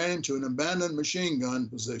as he ran into an abandoned machine gun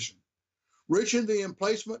position. Reaching the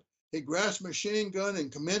emplacement, he grasped a machine gun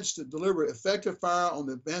and commenced to deliver effective fire on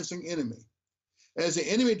the advancing enemy. As the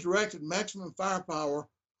enemy directed maximum firepower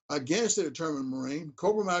against the determined Marine,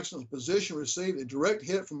 Corporal Maxim's position received a direct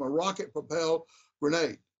hit from a rocket-propelled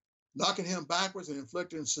grenade, knocking him backwards and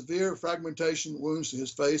inflicting severe fragmentation wounds to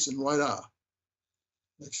his face and right eye.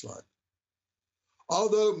 Next slide.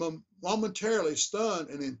 Although momentarily stunned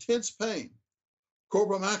and intense pain,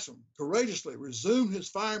 Corporal Maxim courageously resumed his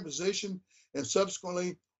firing position and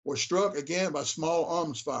subsequently was struck again by small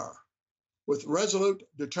arms fire. With resolute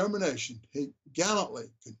determination, he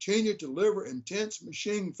gallantly continued to deliver intense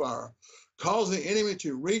machine fire, causing the enemy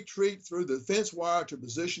to retreat through the fence wire to a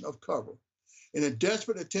position of cover. In a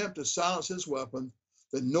desperate attempt to silence his weapon,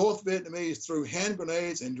 the North Vietnamese threw hand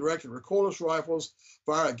grenades and directed recoilless rifles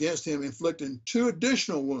fire against him, inflicting 2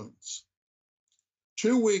 additional wounds.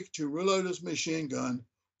 Too weak to reload his machine gun,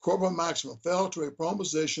 Corporal Maxim fell to a prone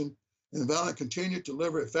position and valiantly continued to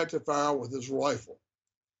deliver effective fire with his rifle.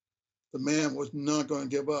 The man was not going to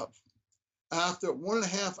give up. After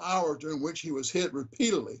 1.5 hours, during which he was hit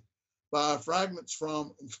repeatedly by fragments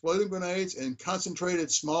from exploding grenades and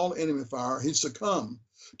concentrated small enemy fire, he succumbed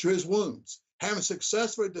to his wounds. Having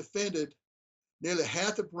successfully defended nearly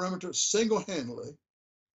half the perimeter single-handedly,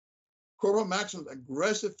 Corporal Maxim's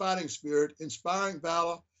aggressive fighting spirit, inspiring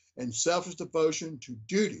valor, and selfless devotion to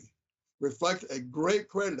duty reflected a great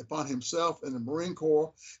credit upon himself and the Marine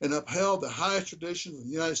Corps and upheld the highest traditions of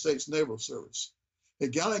the United States Naval Service. He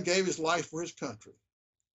gallantly gave his life for his country.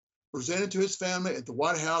 Presented to his family at the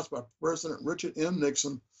White House by President Richard M.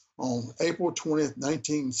 Nixon on April 20th,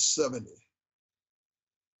 1970.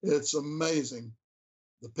 It's amazing.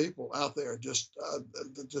 The people out there just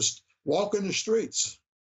walk in the streets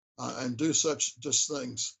and do such just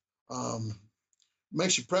things.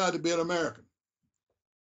 Makes you proud to be an American.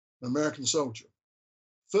 an American soldier.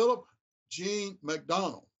 Philip Gene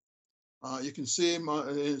McDonald. You can see him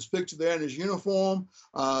in his picture there in his uniform.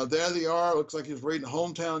 There they are. Looks like he's reading a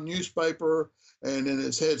hometown newspaper, and in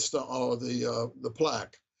his headstone, the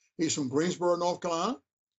plaque. He's from Greensboro, North Carolina.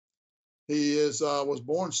 He was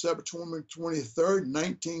born September 23rd,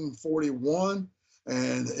 1941,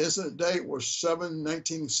 and the incident date was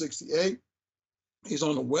 7/1968. He's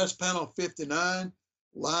on the West Panel 59,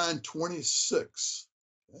 line 26.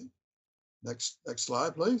 Okay. Next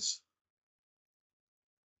slide, please.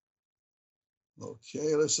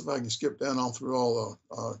 Okay, let's see if I can skip down all through all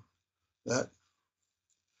that.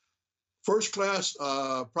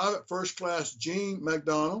 Private First Class Gene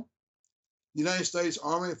McDonald, United States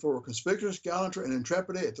Army, for conspicuous gallantry and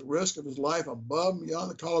intrepidity at the risk of his life above and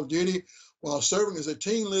beyond the call of duty while serving as a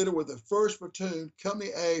team leader with the 1st Platoon,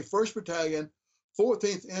 Company A, 1st Battalion,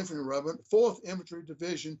 14th Infantry Regiment, 4th Infantry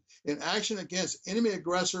Division in action against enemy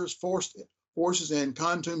aggressors forces in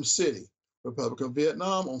Kon City, Republic of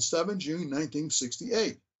Vietnam, on 7 June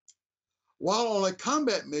 1968. While on a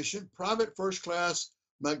combat mission, Private First Class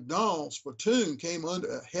McDonald's platoon came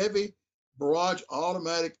under a heavy barrage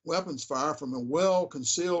automatic weapons fire from a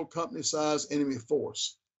well-concealed company-sized enemy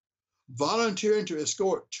force. Volunteering to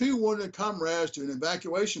escort 2 wounded comrades to an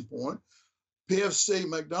evacuation point, PFC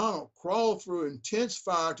McDonald crawled through intense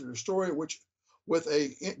fire to destroy with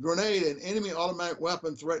a grenade an enemy automatic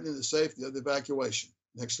weapon threatening the safety of the evacuation.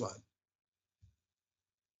 Next slide.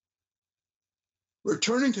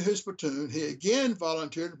 Returning to his platoon, he again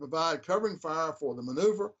volunteered to provide covering fire for the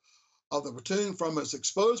maneuver of the platoon from its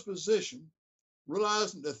exposed position.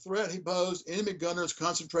 Realizing the threat he posed, enemy gunners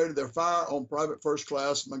concentrated their fire on Private First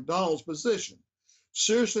Class McDonald's position,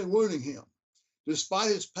 seriously wounding him. Despite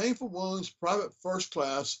his painful wounds, Private First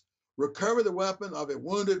Class recovered the weapon of a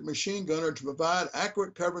wounded machine gunner to provide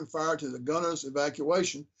accurate covering fire to the gunner's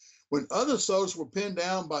evacuation. When other soldiers were pinned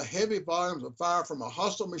down by heavy volumes of fire from a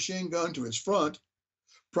hostile machine gun to his front,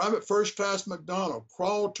 Private First Class McDonald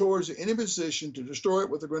crawled towards the enemy position to destroy it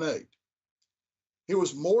with a grenade. He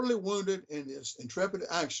was mortally wounded in this intrepid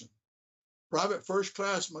action. Private First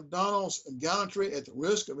Class McDonald's gallantry at the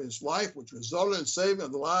risk of his life, which resulted in saving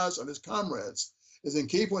the lives of his comrades, is in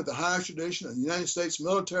keeping with the highest tradition of the United States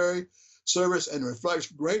military service and reflects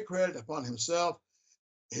great credit upon himself,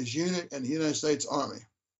 his unit, and the United States Army.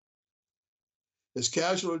 His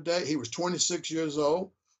casualty date, he was 26 years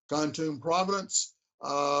old, Kon Providence,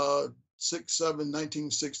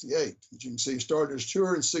 6/7/1968. As you can see, he started his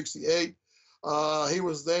tour in 68. He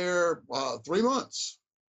was there 3 months,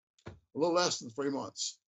 a little less than 3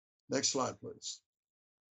 months. Next slide, please.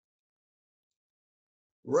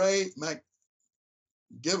 Ray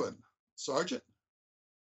McGibbon, Sergeant,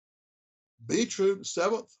 B Troop,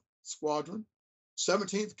 7th Squadron,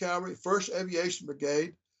 17th Cavalry, 1st Aviation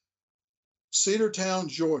Brigade, Cedartown,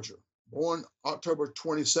 Georgia. Born October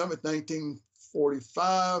 27th,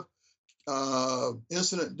 1945.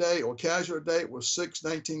 Incident date or casualty date was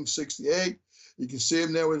 6/1968. You can see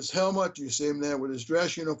him there with his helmet. You see him there with his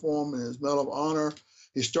dress uniform and his Medal of Honor.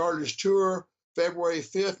 He started his tour February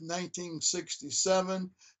 5th,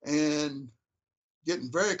 1967, and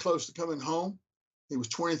getting very close to coming home. He was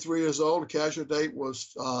 23 years old. The casualty date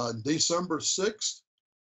was December 6th,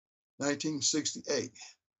 1968.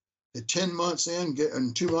 At 10 months in,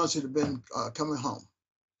 and 2 months he'd have been coming home.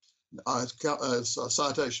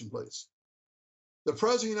 Citation, please. The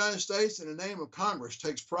President of the United States, in the name of Congress,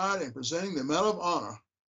 takes pride in presenting the Medal of Honor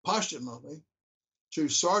posthumously to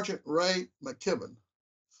Sergeant Ray McGibbon,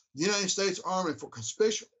 the United States Army, for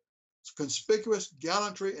conspicuous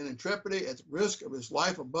gallantry and intrepidity at the risk of his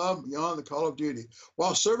life above and beyond the call of duty,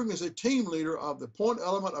 while serving as a team leader of the point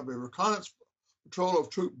element of a reconnaissance patrol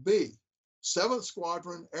of Troop B, 7th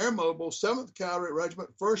Squadron, Air Mobile, 7th Cavalry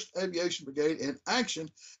Regiment, 1st Aviation Brigade in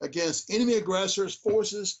action against enemy aggressors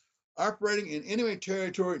forces operating in enemy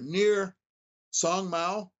territory near Song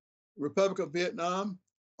Mao, Republic of Vietnam,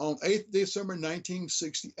 on 8th December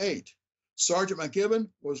 1968. Sergeant McGibbon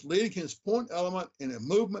was leading his point element in a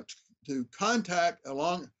movement to contact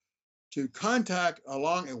along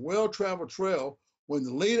a well-traveled trail when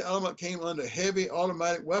the lead element came under heavy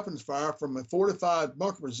automatic weapons fire from a fortified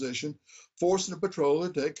bunker position, forcing the patrol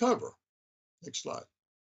to take cover. Next slide.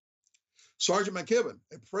 Sergeant McGibbon,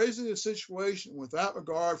 appraising the situation without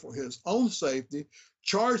regard for his own safety,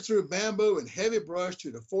 charged through bamboo and heavy brush to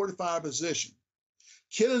the fortified position,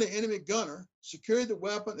 killing the enemy gunner, secured the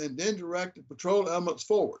weapon, and then directed patrol elements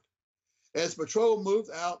forward. As the patrol moved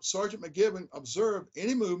out, Sergeant McGibbon observed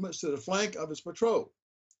any movements to the flank of his patrol.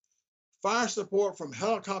 Fire support from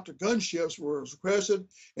helicopter gunships was requested,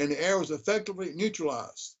 and the air was effectively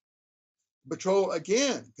neutralized. Patrol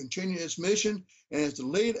again continued its mission, and as the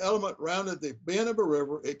lead element rounded the bend of a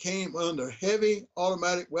river, it came under heavy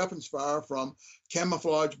automatic weapons fire from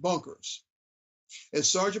camouflage bunkers. As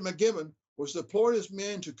Sergeant McGibbon was deployed his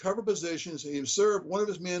men to cover positions, he observed one of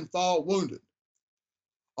his men fall wounded.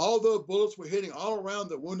 Although bullets were hitting all around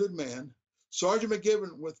the wounded man, Sergeant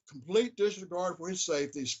McGibbon, with complete disregard for his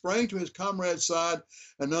safety, sprang to his comrade's side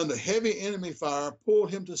and under heavy enemy fire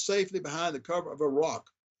pulled him to safety behind the cover of a rock,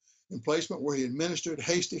 emplacement where he administered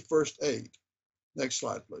hasty first aid. Next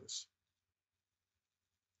slide, please.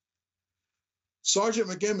 Sergeant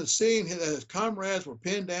McGibbon, seeing that his comrades were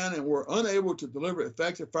pinned down and were unable to deliver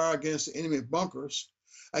effective fire against the enemy bunkers,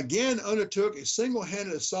 again undertook a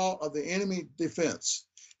single-handed assault of the enemy defense.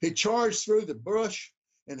 He charged through the brush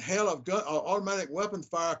and hail of automatic weapon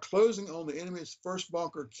fire, closing on the enemy's first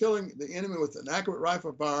bunker, killing the enemy with an accurate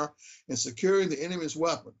rifle fire and securing the enemy's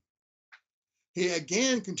weapon. He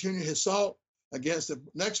again continued his assault against the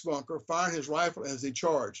next bunker, firing his rifle as he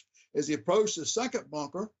charged. As he approached the second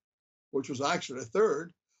bunker, which was actually the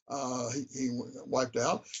third, he wiped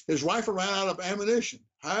out, his rifle ran out of ammunition.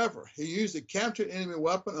 However, he used the captured enemy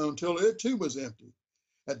weapon until it too was empty.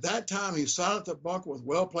 At that time, he silenced the bunker with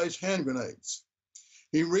well-placed hand grenades.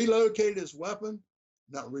 He relocated his weapon,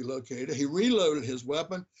 he reloaded his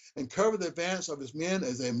weapon and covered the advance of his men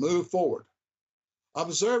as they moved forward.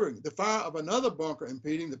 Observing the fire of another bunker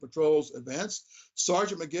impeding the patrol's advance,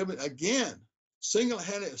 Sergeant McGibbon again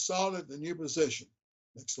single-handedly assaulted the new position.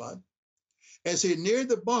 Next slide. As he neared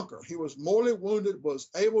the bunker, he was mortally wounded, was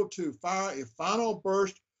able to fire a final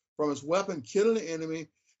burst from his weapon, killing the enemy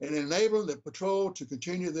and enabling the patrol to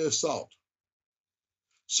continue the assault.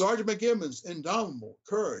 Sergeant McGibbon's indomitable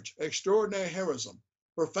courage, extraordinary heroism,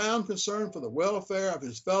 profound concern for the welfare of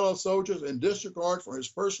his fellow soldiers, and disregard for his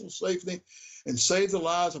personal safety, and saved the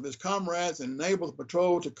lives of his comrades and enabled the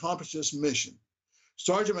patrol to accomplish this mission.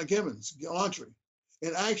 Sergeant McGibbon's gallantry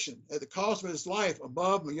in action at the cost of his life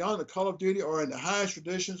above and beyond the call of duty are in the highest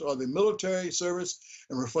traditions of the military service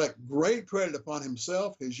and reflect great credit upon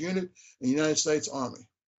himself, his unit, and the United States Army.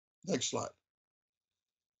 Next slide.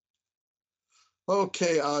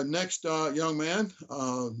 Okay, next young man,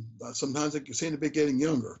 sometimes they seem to be getting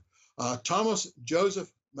younger. Thomas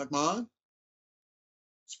Joseph McMahon,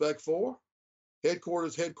 Spec 4,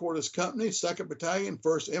 Headquarters Company, 2nd Battalion,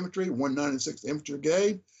 1st Infantry, 196th Infantry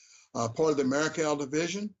Brigade, part of the Marical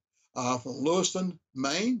Division, from Lewiston,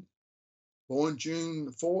 Maine, born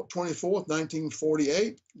June 24th,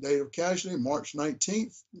 1948, date of casualty, March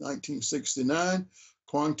 19th, 1969,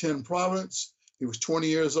 Quang Tin Province. He was 20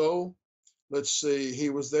 years old. Let's see, he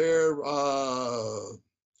was there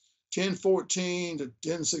 1014 to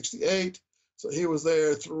 1068. So he was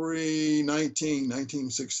there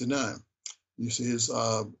 3/19/1969. You see his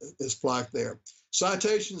plaque there.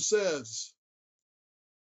 Citation says,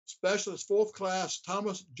 Specialist 4th Class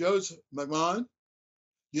Thomas Joseph McMahon,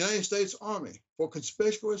 United States Army, for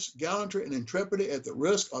conspicuous gallantry and intrepidity at the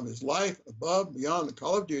risk of his life above and beyond the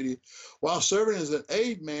call of duty while serving as an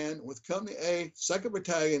aide man with Company A, 2nd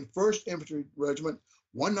Battalion, 1st Infantry Regiment,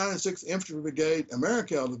 196th Infantry Brigade,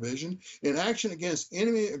 Marical Division, in action against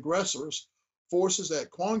enemy aggressors forces at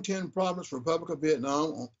Quang Tin Province, Republic of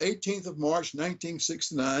Vietnam on 18th of March,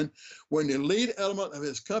 1969, when the lead element of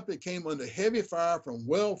his company came under heavy fire from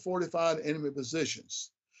well-fortified enemy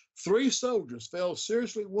positions. 3 soldiers fell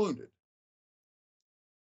seriously wounded.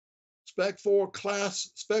 Spec 4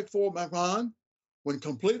 McMahon, when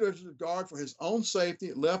completely disregard for his own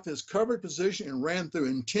safety, left his covered position and ran through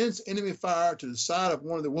intense enemy fire to the side of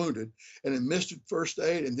one of the wounded and administered first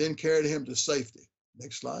aid and then carried him to safety.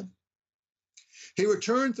 Next slide. He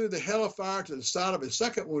returned through the hell of fire to the side of a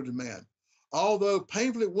second wounded man, although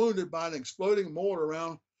painfully wounded by an exploding mortar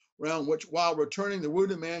around which, while returning the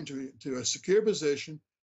wounded man to a secure position,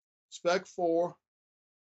 Spec 4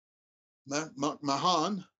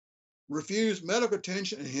 Mahan refused medical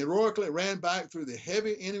attention and heroically ran back through the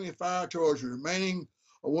heavy enemy fire towards remaining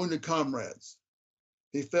wounded comrades.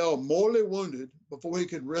 He fell mortally wounded before he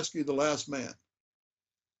could rescue the last man.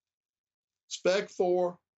 Spec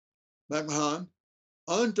 4 McMahon,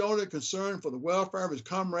 undaunted concern for the welfare of his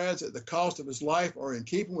comrades at the cost of his life, are in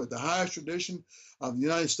keeping with the highest tradition of the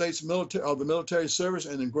United States military service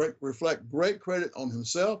and reflect great credit on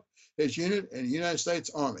himself, his unit, and the United States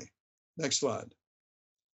Army. Next slide.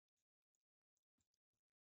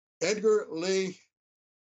 Edgar Lee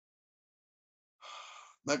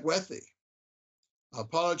McWethy. I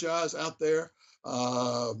apologize out there.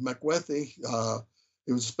 McWethy,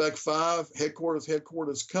 he was Spec 5, Headquarters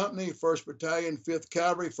Company, 1st Battalion, 5th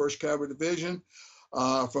Cavalry, 1st Cavalry Division,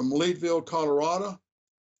 from Leadville, Colorado.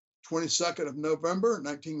 22nd of November,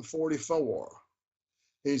 1944.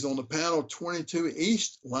 He's on the panel 22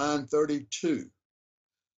 East, line 32.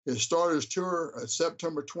 His starter's tour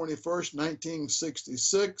September 21st,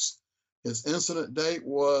 1966. His incident date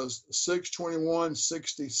was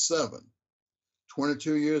 6/21/67.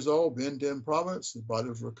 22 years old, Bien Din Province. His body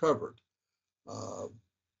was recovered.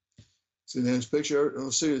 See the next picture.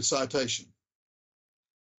 Let's see the citation.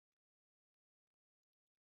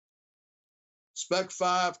 Spec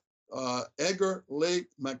 5, Edgar Lee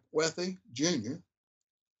McWethy, Jr.,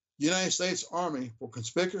 United States Army, for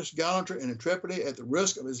conspicuous gallantry and intrepidity at the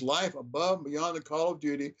risk of his life above and beyond the call of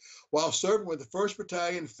duty while serving with the 1st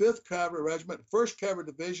Battalion, 5th Cavalry Regiment, 1st Cavalry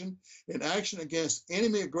Division in action against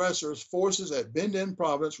enemy aggressors' forces at Bien Din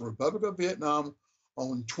Province, Republic of Vietnam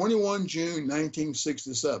on 21 June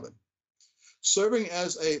 1967. Serving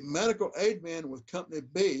as a medical aid man with Company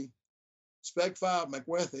B, Spec 5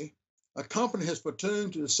 McWethy accompanied his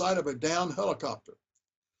platoon to the site of a downed helicopter.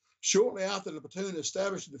 Shortly after the platoon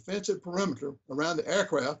established a defensive perimeter around the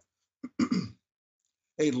aircraft,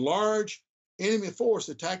 a large enemy force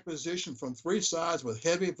attacked position from 3 sides with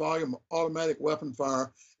heavy volume automatic weapon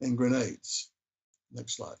fire and grenades.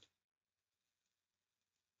 Next slide.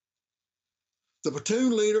 The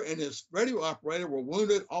platoon leader and his radio operator were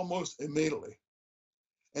wounded almost immediately,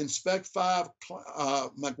 and Spec 5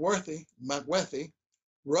 McWethy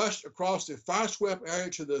rushed across the fire-swept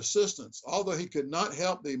area to the assistance. Although he could not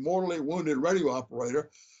help the mortally wounded radio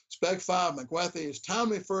operator, Spec 5 McWethy's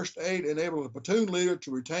timely first aid enabled the platoon leader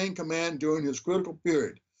to retain command during his critical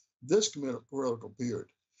period.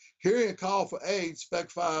 Hearing a call for aid,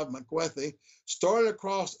 Spec 5 McWethy started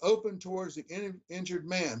across open towards the injured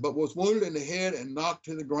man, but was wounded in the head and knocked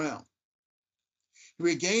to the ground. He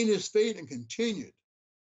regained his feet and continued,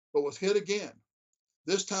 but was hit again,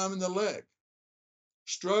 this time in the leg.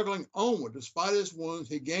 Struggling onward despite his wounds,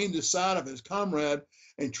 he gained the side of his comrade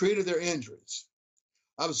and treated their injuries.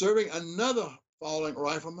 Observing another falling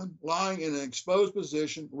rifleman lying in an exposed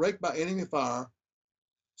position, raked by enemy fire,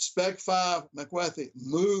 Spec 5 McWethy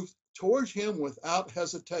moved towards him without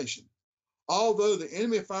hesitation. Although the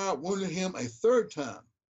enemy fire wounded him a 3rd time,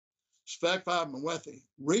 Spec 5 McWethy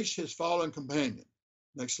reached his fallen companion.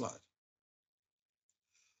 Next slide.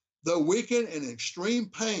 Though weakened and in extreme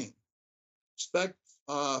pain, Spec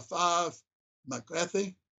 5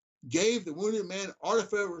 McWethy gave the wounded man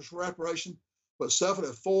artificial respiration, but suffered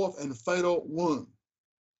a 4th and fatal wound.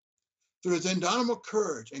 Through his indomitable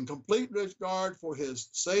courage and complete disregard for his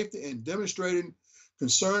safety and demonstrating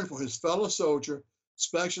concern for his fellow soldier,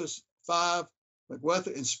 Specialist 5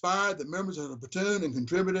 McWethy inspired the members of the platoon and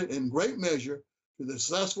contributed in great measure to the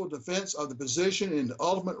successful defense of the position and the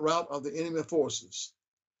ultimate rout of the enemy forces.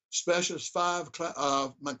 Specialist 5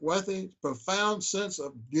 McWethy's profound sense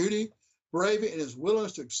of duty, bravery, and his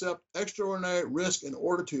willingness to accept extraordinary risk in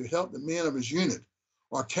order to help the men of his unit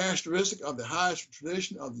are characteristic of the highest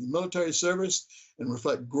tradition of the military service and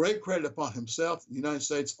reflect great credit upon himself, the United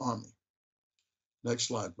States Army. Next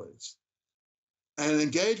slide, please. An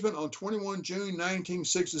engagement on 21 June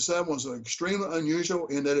 1967 was extremely unusual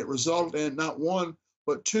in that it resulted in not 1,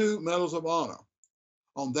 but 2 Medals of Honor.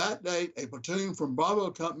 On that date, a platoon from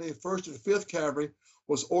Bravo Company, 1st and 5th Cavalry,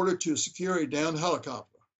 was ordered to secure a downed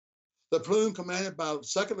helicopter. The platoon, commanded by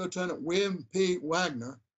 2nd Lieutenant William P.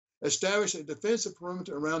 Wagner, established a defensive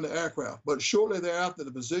perimeter around the aircraft, but shortly thereafter,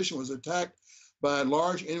 the position was attacked by a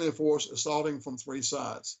large enemy force assaulting from 3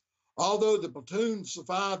 sides. Although the platoon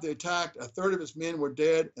survived the attack, a 3rd of its men were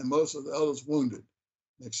dead and most of the others wounded.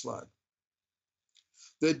 Next slide.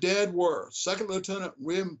 The dead were 2nd Lieutenant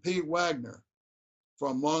William P. Wagner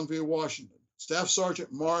from Longview, Washington, Staff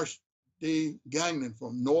Sergeant Marsh D. Gagnon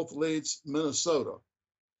from North Leeds, Minnesota,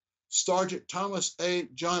 Sergeant Thomas A.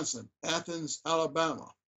 Johnson, Athens,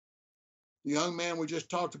 Alabama, the young man we just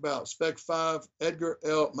talked about, Spec 5 Edgar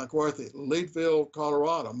L. McWethy, Leadville,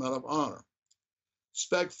 Colorado, Medal of Honor,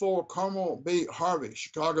 Spec 4 Carmel B. Harvey,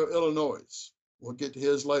 Chicago, Illinois. We'll get to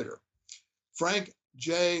his later. Frank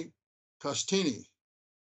J. Costini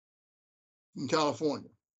from California.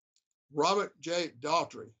 Robert J.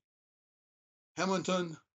 Daughtry,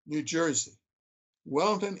 Hamilton, New Jersey.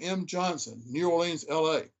 Wellington M. Johnson, New Orleans,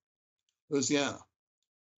 LA, Louisiana.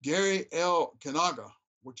 Gary L. Kanaga,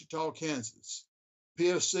 Wichita, Kansas.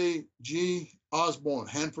 PFC G. Osborne,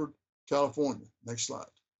 Hanford, California. Next slide.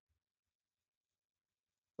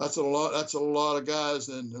 That's a lot of guys,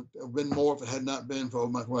 and there have been more if it had not been for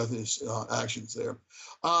McWethy's actions there.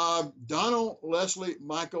 Donald Leslie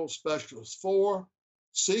Michael, Specialist 4,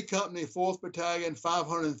 C Company, 4th Battalion,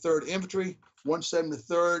 503rd Infantry,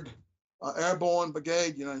 173rd Airborne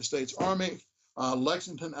Brigade, United States Army,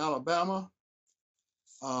 Lexington, Alabama.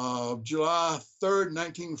 July 3rd,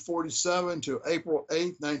 1947 to April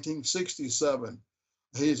 8th, 1967.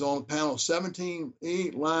 He's on panel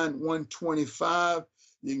 17E, line 125.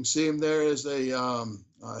 You can see him there as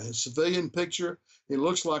his civilian picture. He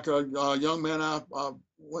looks like a young man I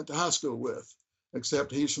went to high school with,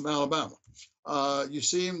 except he's from Alabama. You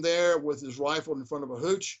see him there with his rifle in front of a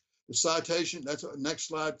hooch. The citation, that's next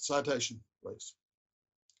slide, citation, please.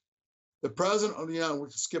 The president of the United States, we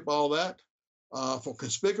can skip all that, for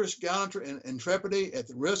conspicuous gallantry and intrepidity at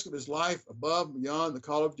the risk of his life above and beyond the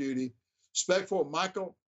call of duty. Spec Fort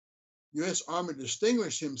Michael, U.S. Army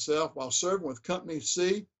distinguished himself while serving with Company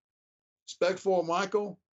C. Spec Fort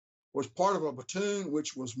Michael was part of a platoon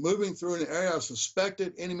which was moving through an area of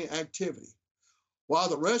suspected enemy activity. While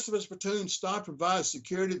the rest of his platoon stopped to provide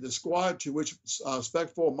security, the squad to which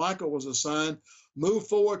Spec Fort Michael was assigned moved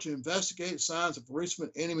forward to investigate signs of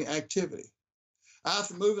recent enemy activity.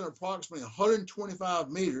 After moving approximately 125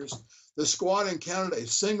 meters, the squad encountered a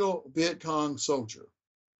single Viet Cong soldier.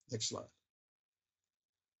 Next slide.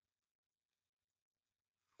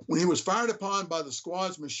 When he was fired upon by the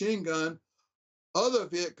squad's machine gun, other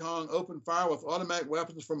Viet Cong opened fire with automatic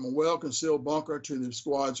weapons from a well-concealed bunker to the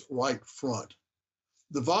squad's right front.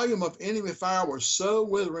 The volume of enemy fire was so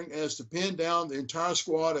withering as to pin down the entire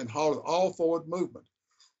squad and halted all forward movement.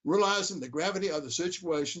 Realizing the gravity of the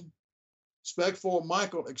situation, Spec Fort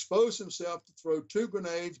Michael exposed himself to throw 2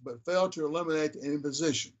 grenades but failed to eliminate the enemy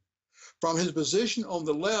position. From his position on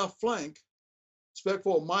the left flank, Spec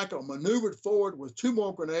Fort Michael maneuvered forward with 2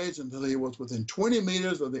 more grenades until he was within 20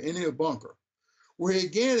 meters of the enemy bunker, where he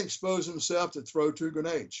again exposed himself to throw 2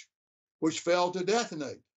 grenades, which failed to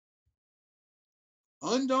detonate.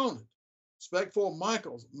 Undaunted, Spec Fort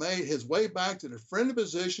Michael made his way back to the friendly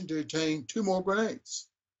position to obtain 2 more grenades.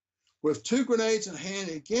 With 2 grenades in hand,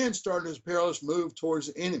 he again started his perilous move towards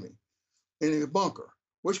the enemy bunker,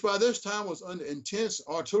 which by this time was under intense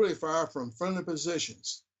artillery fire from friendly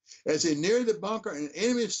positions. As he neared the bunker, an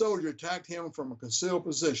enemy soldier attacked him from a concealed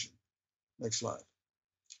position. Next slide.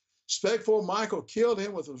 Spec Fort Michael killed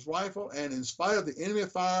him with his rifle, and in spite of the enemy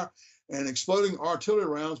fire and exploding artillery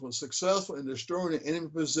rounds, was successful in destroying the enemy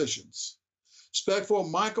positions. Spec Fort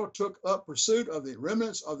Michael took up pursuit of the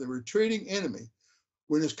remnants of the retreating enemy.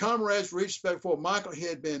 When his comrades reached Spec Fort Michael, he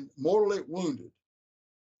had been mortally wounded.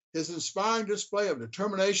 His inspiring display of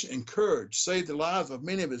determination and courage saved the lives of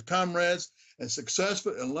many of his comrades and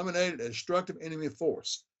successfully eliminated a destructive enemy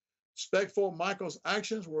force. Spec Fort Michael's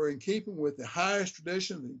actions were in keeping with the highest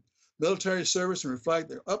tradition of the military service and reflect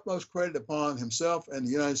their utmost credit upon himself and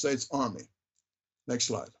the United States Army. Next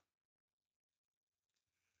slide.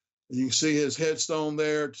 You can see his headstone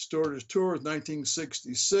there. Stewardess Tours,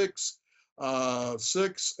 1966.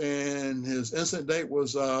 And his incident date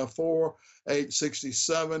was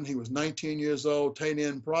 4/8/67. He was 19 years old, Tay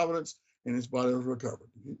Ninh, Providence, and his body was recovered,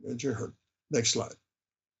 as you heard. Next slide.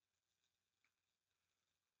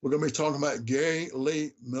 We're going to be talking about Gary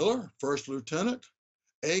Lee Miller, First Lieutenant,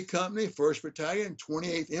 A Company, 1st Battalion,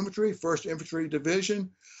 28th Infantry, 1st Infantry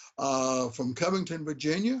Division, from Covington,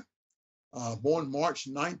 Virginia. Born March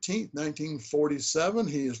 19, 1947.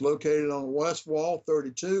 He is located on West Wall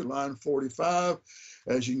 32, line 45.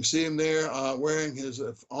 As you can see him there, wearing his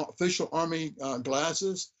official Army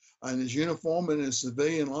glasses and his uniform and his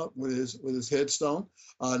civilian look with his headstone.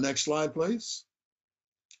 Next slide, please.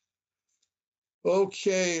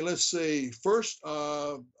 Okay, let's see. First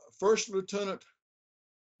Lieutenant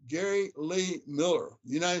Gary Lee Miller,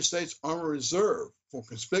 United States Army Reserve, for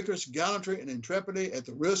conspicuous gallantry and intrepidity at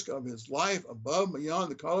the risk of his life above and beyond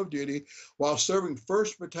the call of duty while serving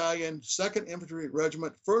 1st Battalion, 2nd Infantry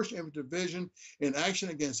Regiment, 1st Infantry Division in action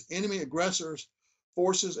against enemy aggressors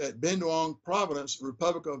forces at Bien Duong, Providence,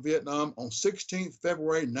 Republic of Vietnam on 16th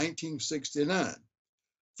February 1969.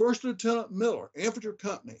 First Lieutenant Miller, Infantry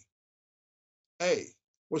Company A,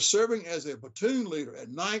 was serving as a platoon leader at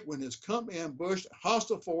night when his company ambushed a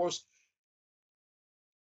hostile force.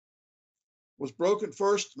 Was broken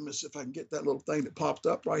first. Let me see if I can get that little thing that popped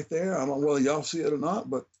up right there. I don't know whether y'all see it or not,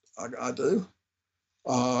 but I do.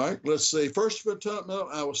 All right, let's see. First Lieutenant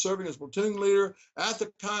Miller, I was serving as platoon leader.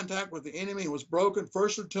 After contact with the enemy was broken,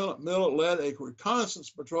 First Lieutenant Miller led a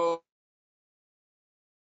reconnaissance patrol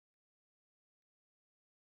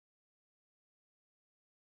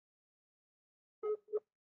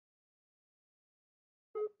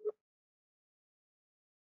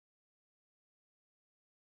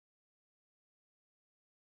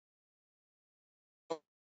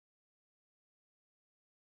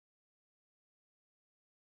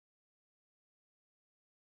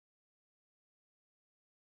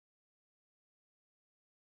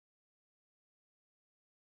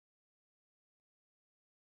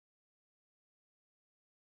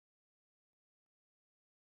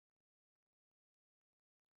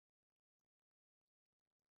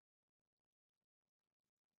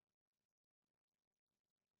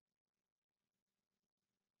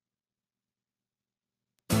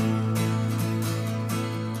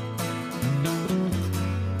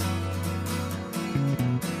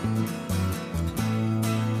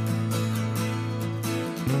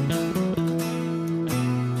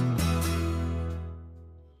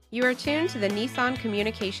You are tuned to the Nissan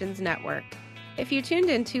Communications Network. If you tuned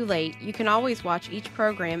in too late, you can always watch each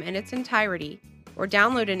program in its entirety or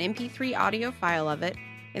download an MP3 audio file of it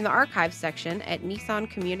in the archives section at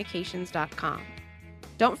nissancommunications.com.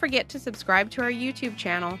 Don't forget to subscribe to our YouTube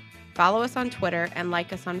channel, follow us on Twitter, and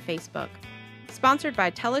like us on Facebook. Sponsored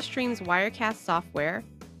by Telestream's Wirecast software,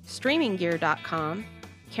 StreamingGear.com,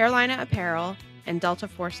 Carolina Apparel, and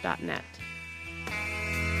DeltaForce.net.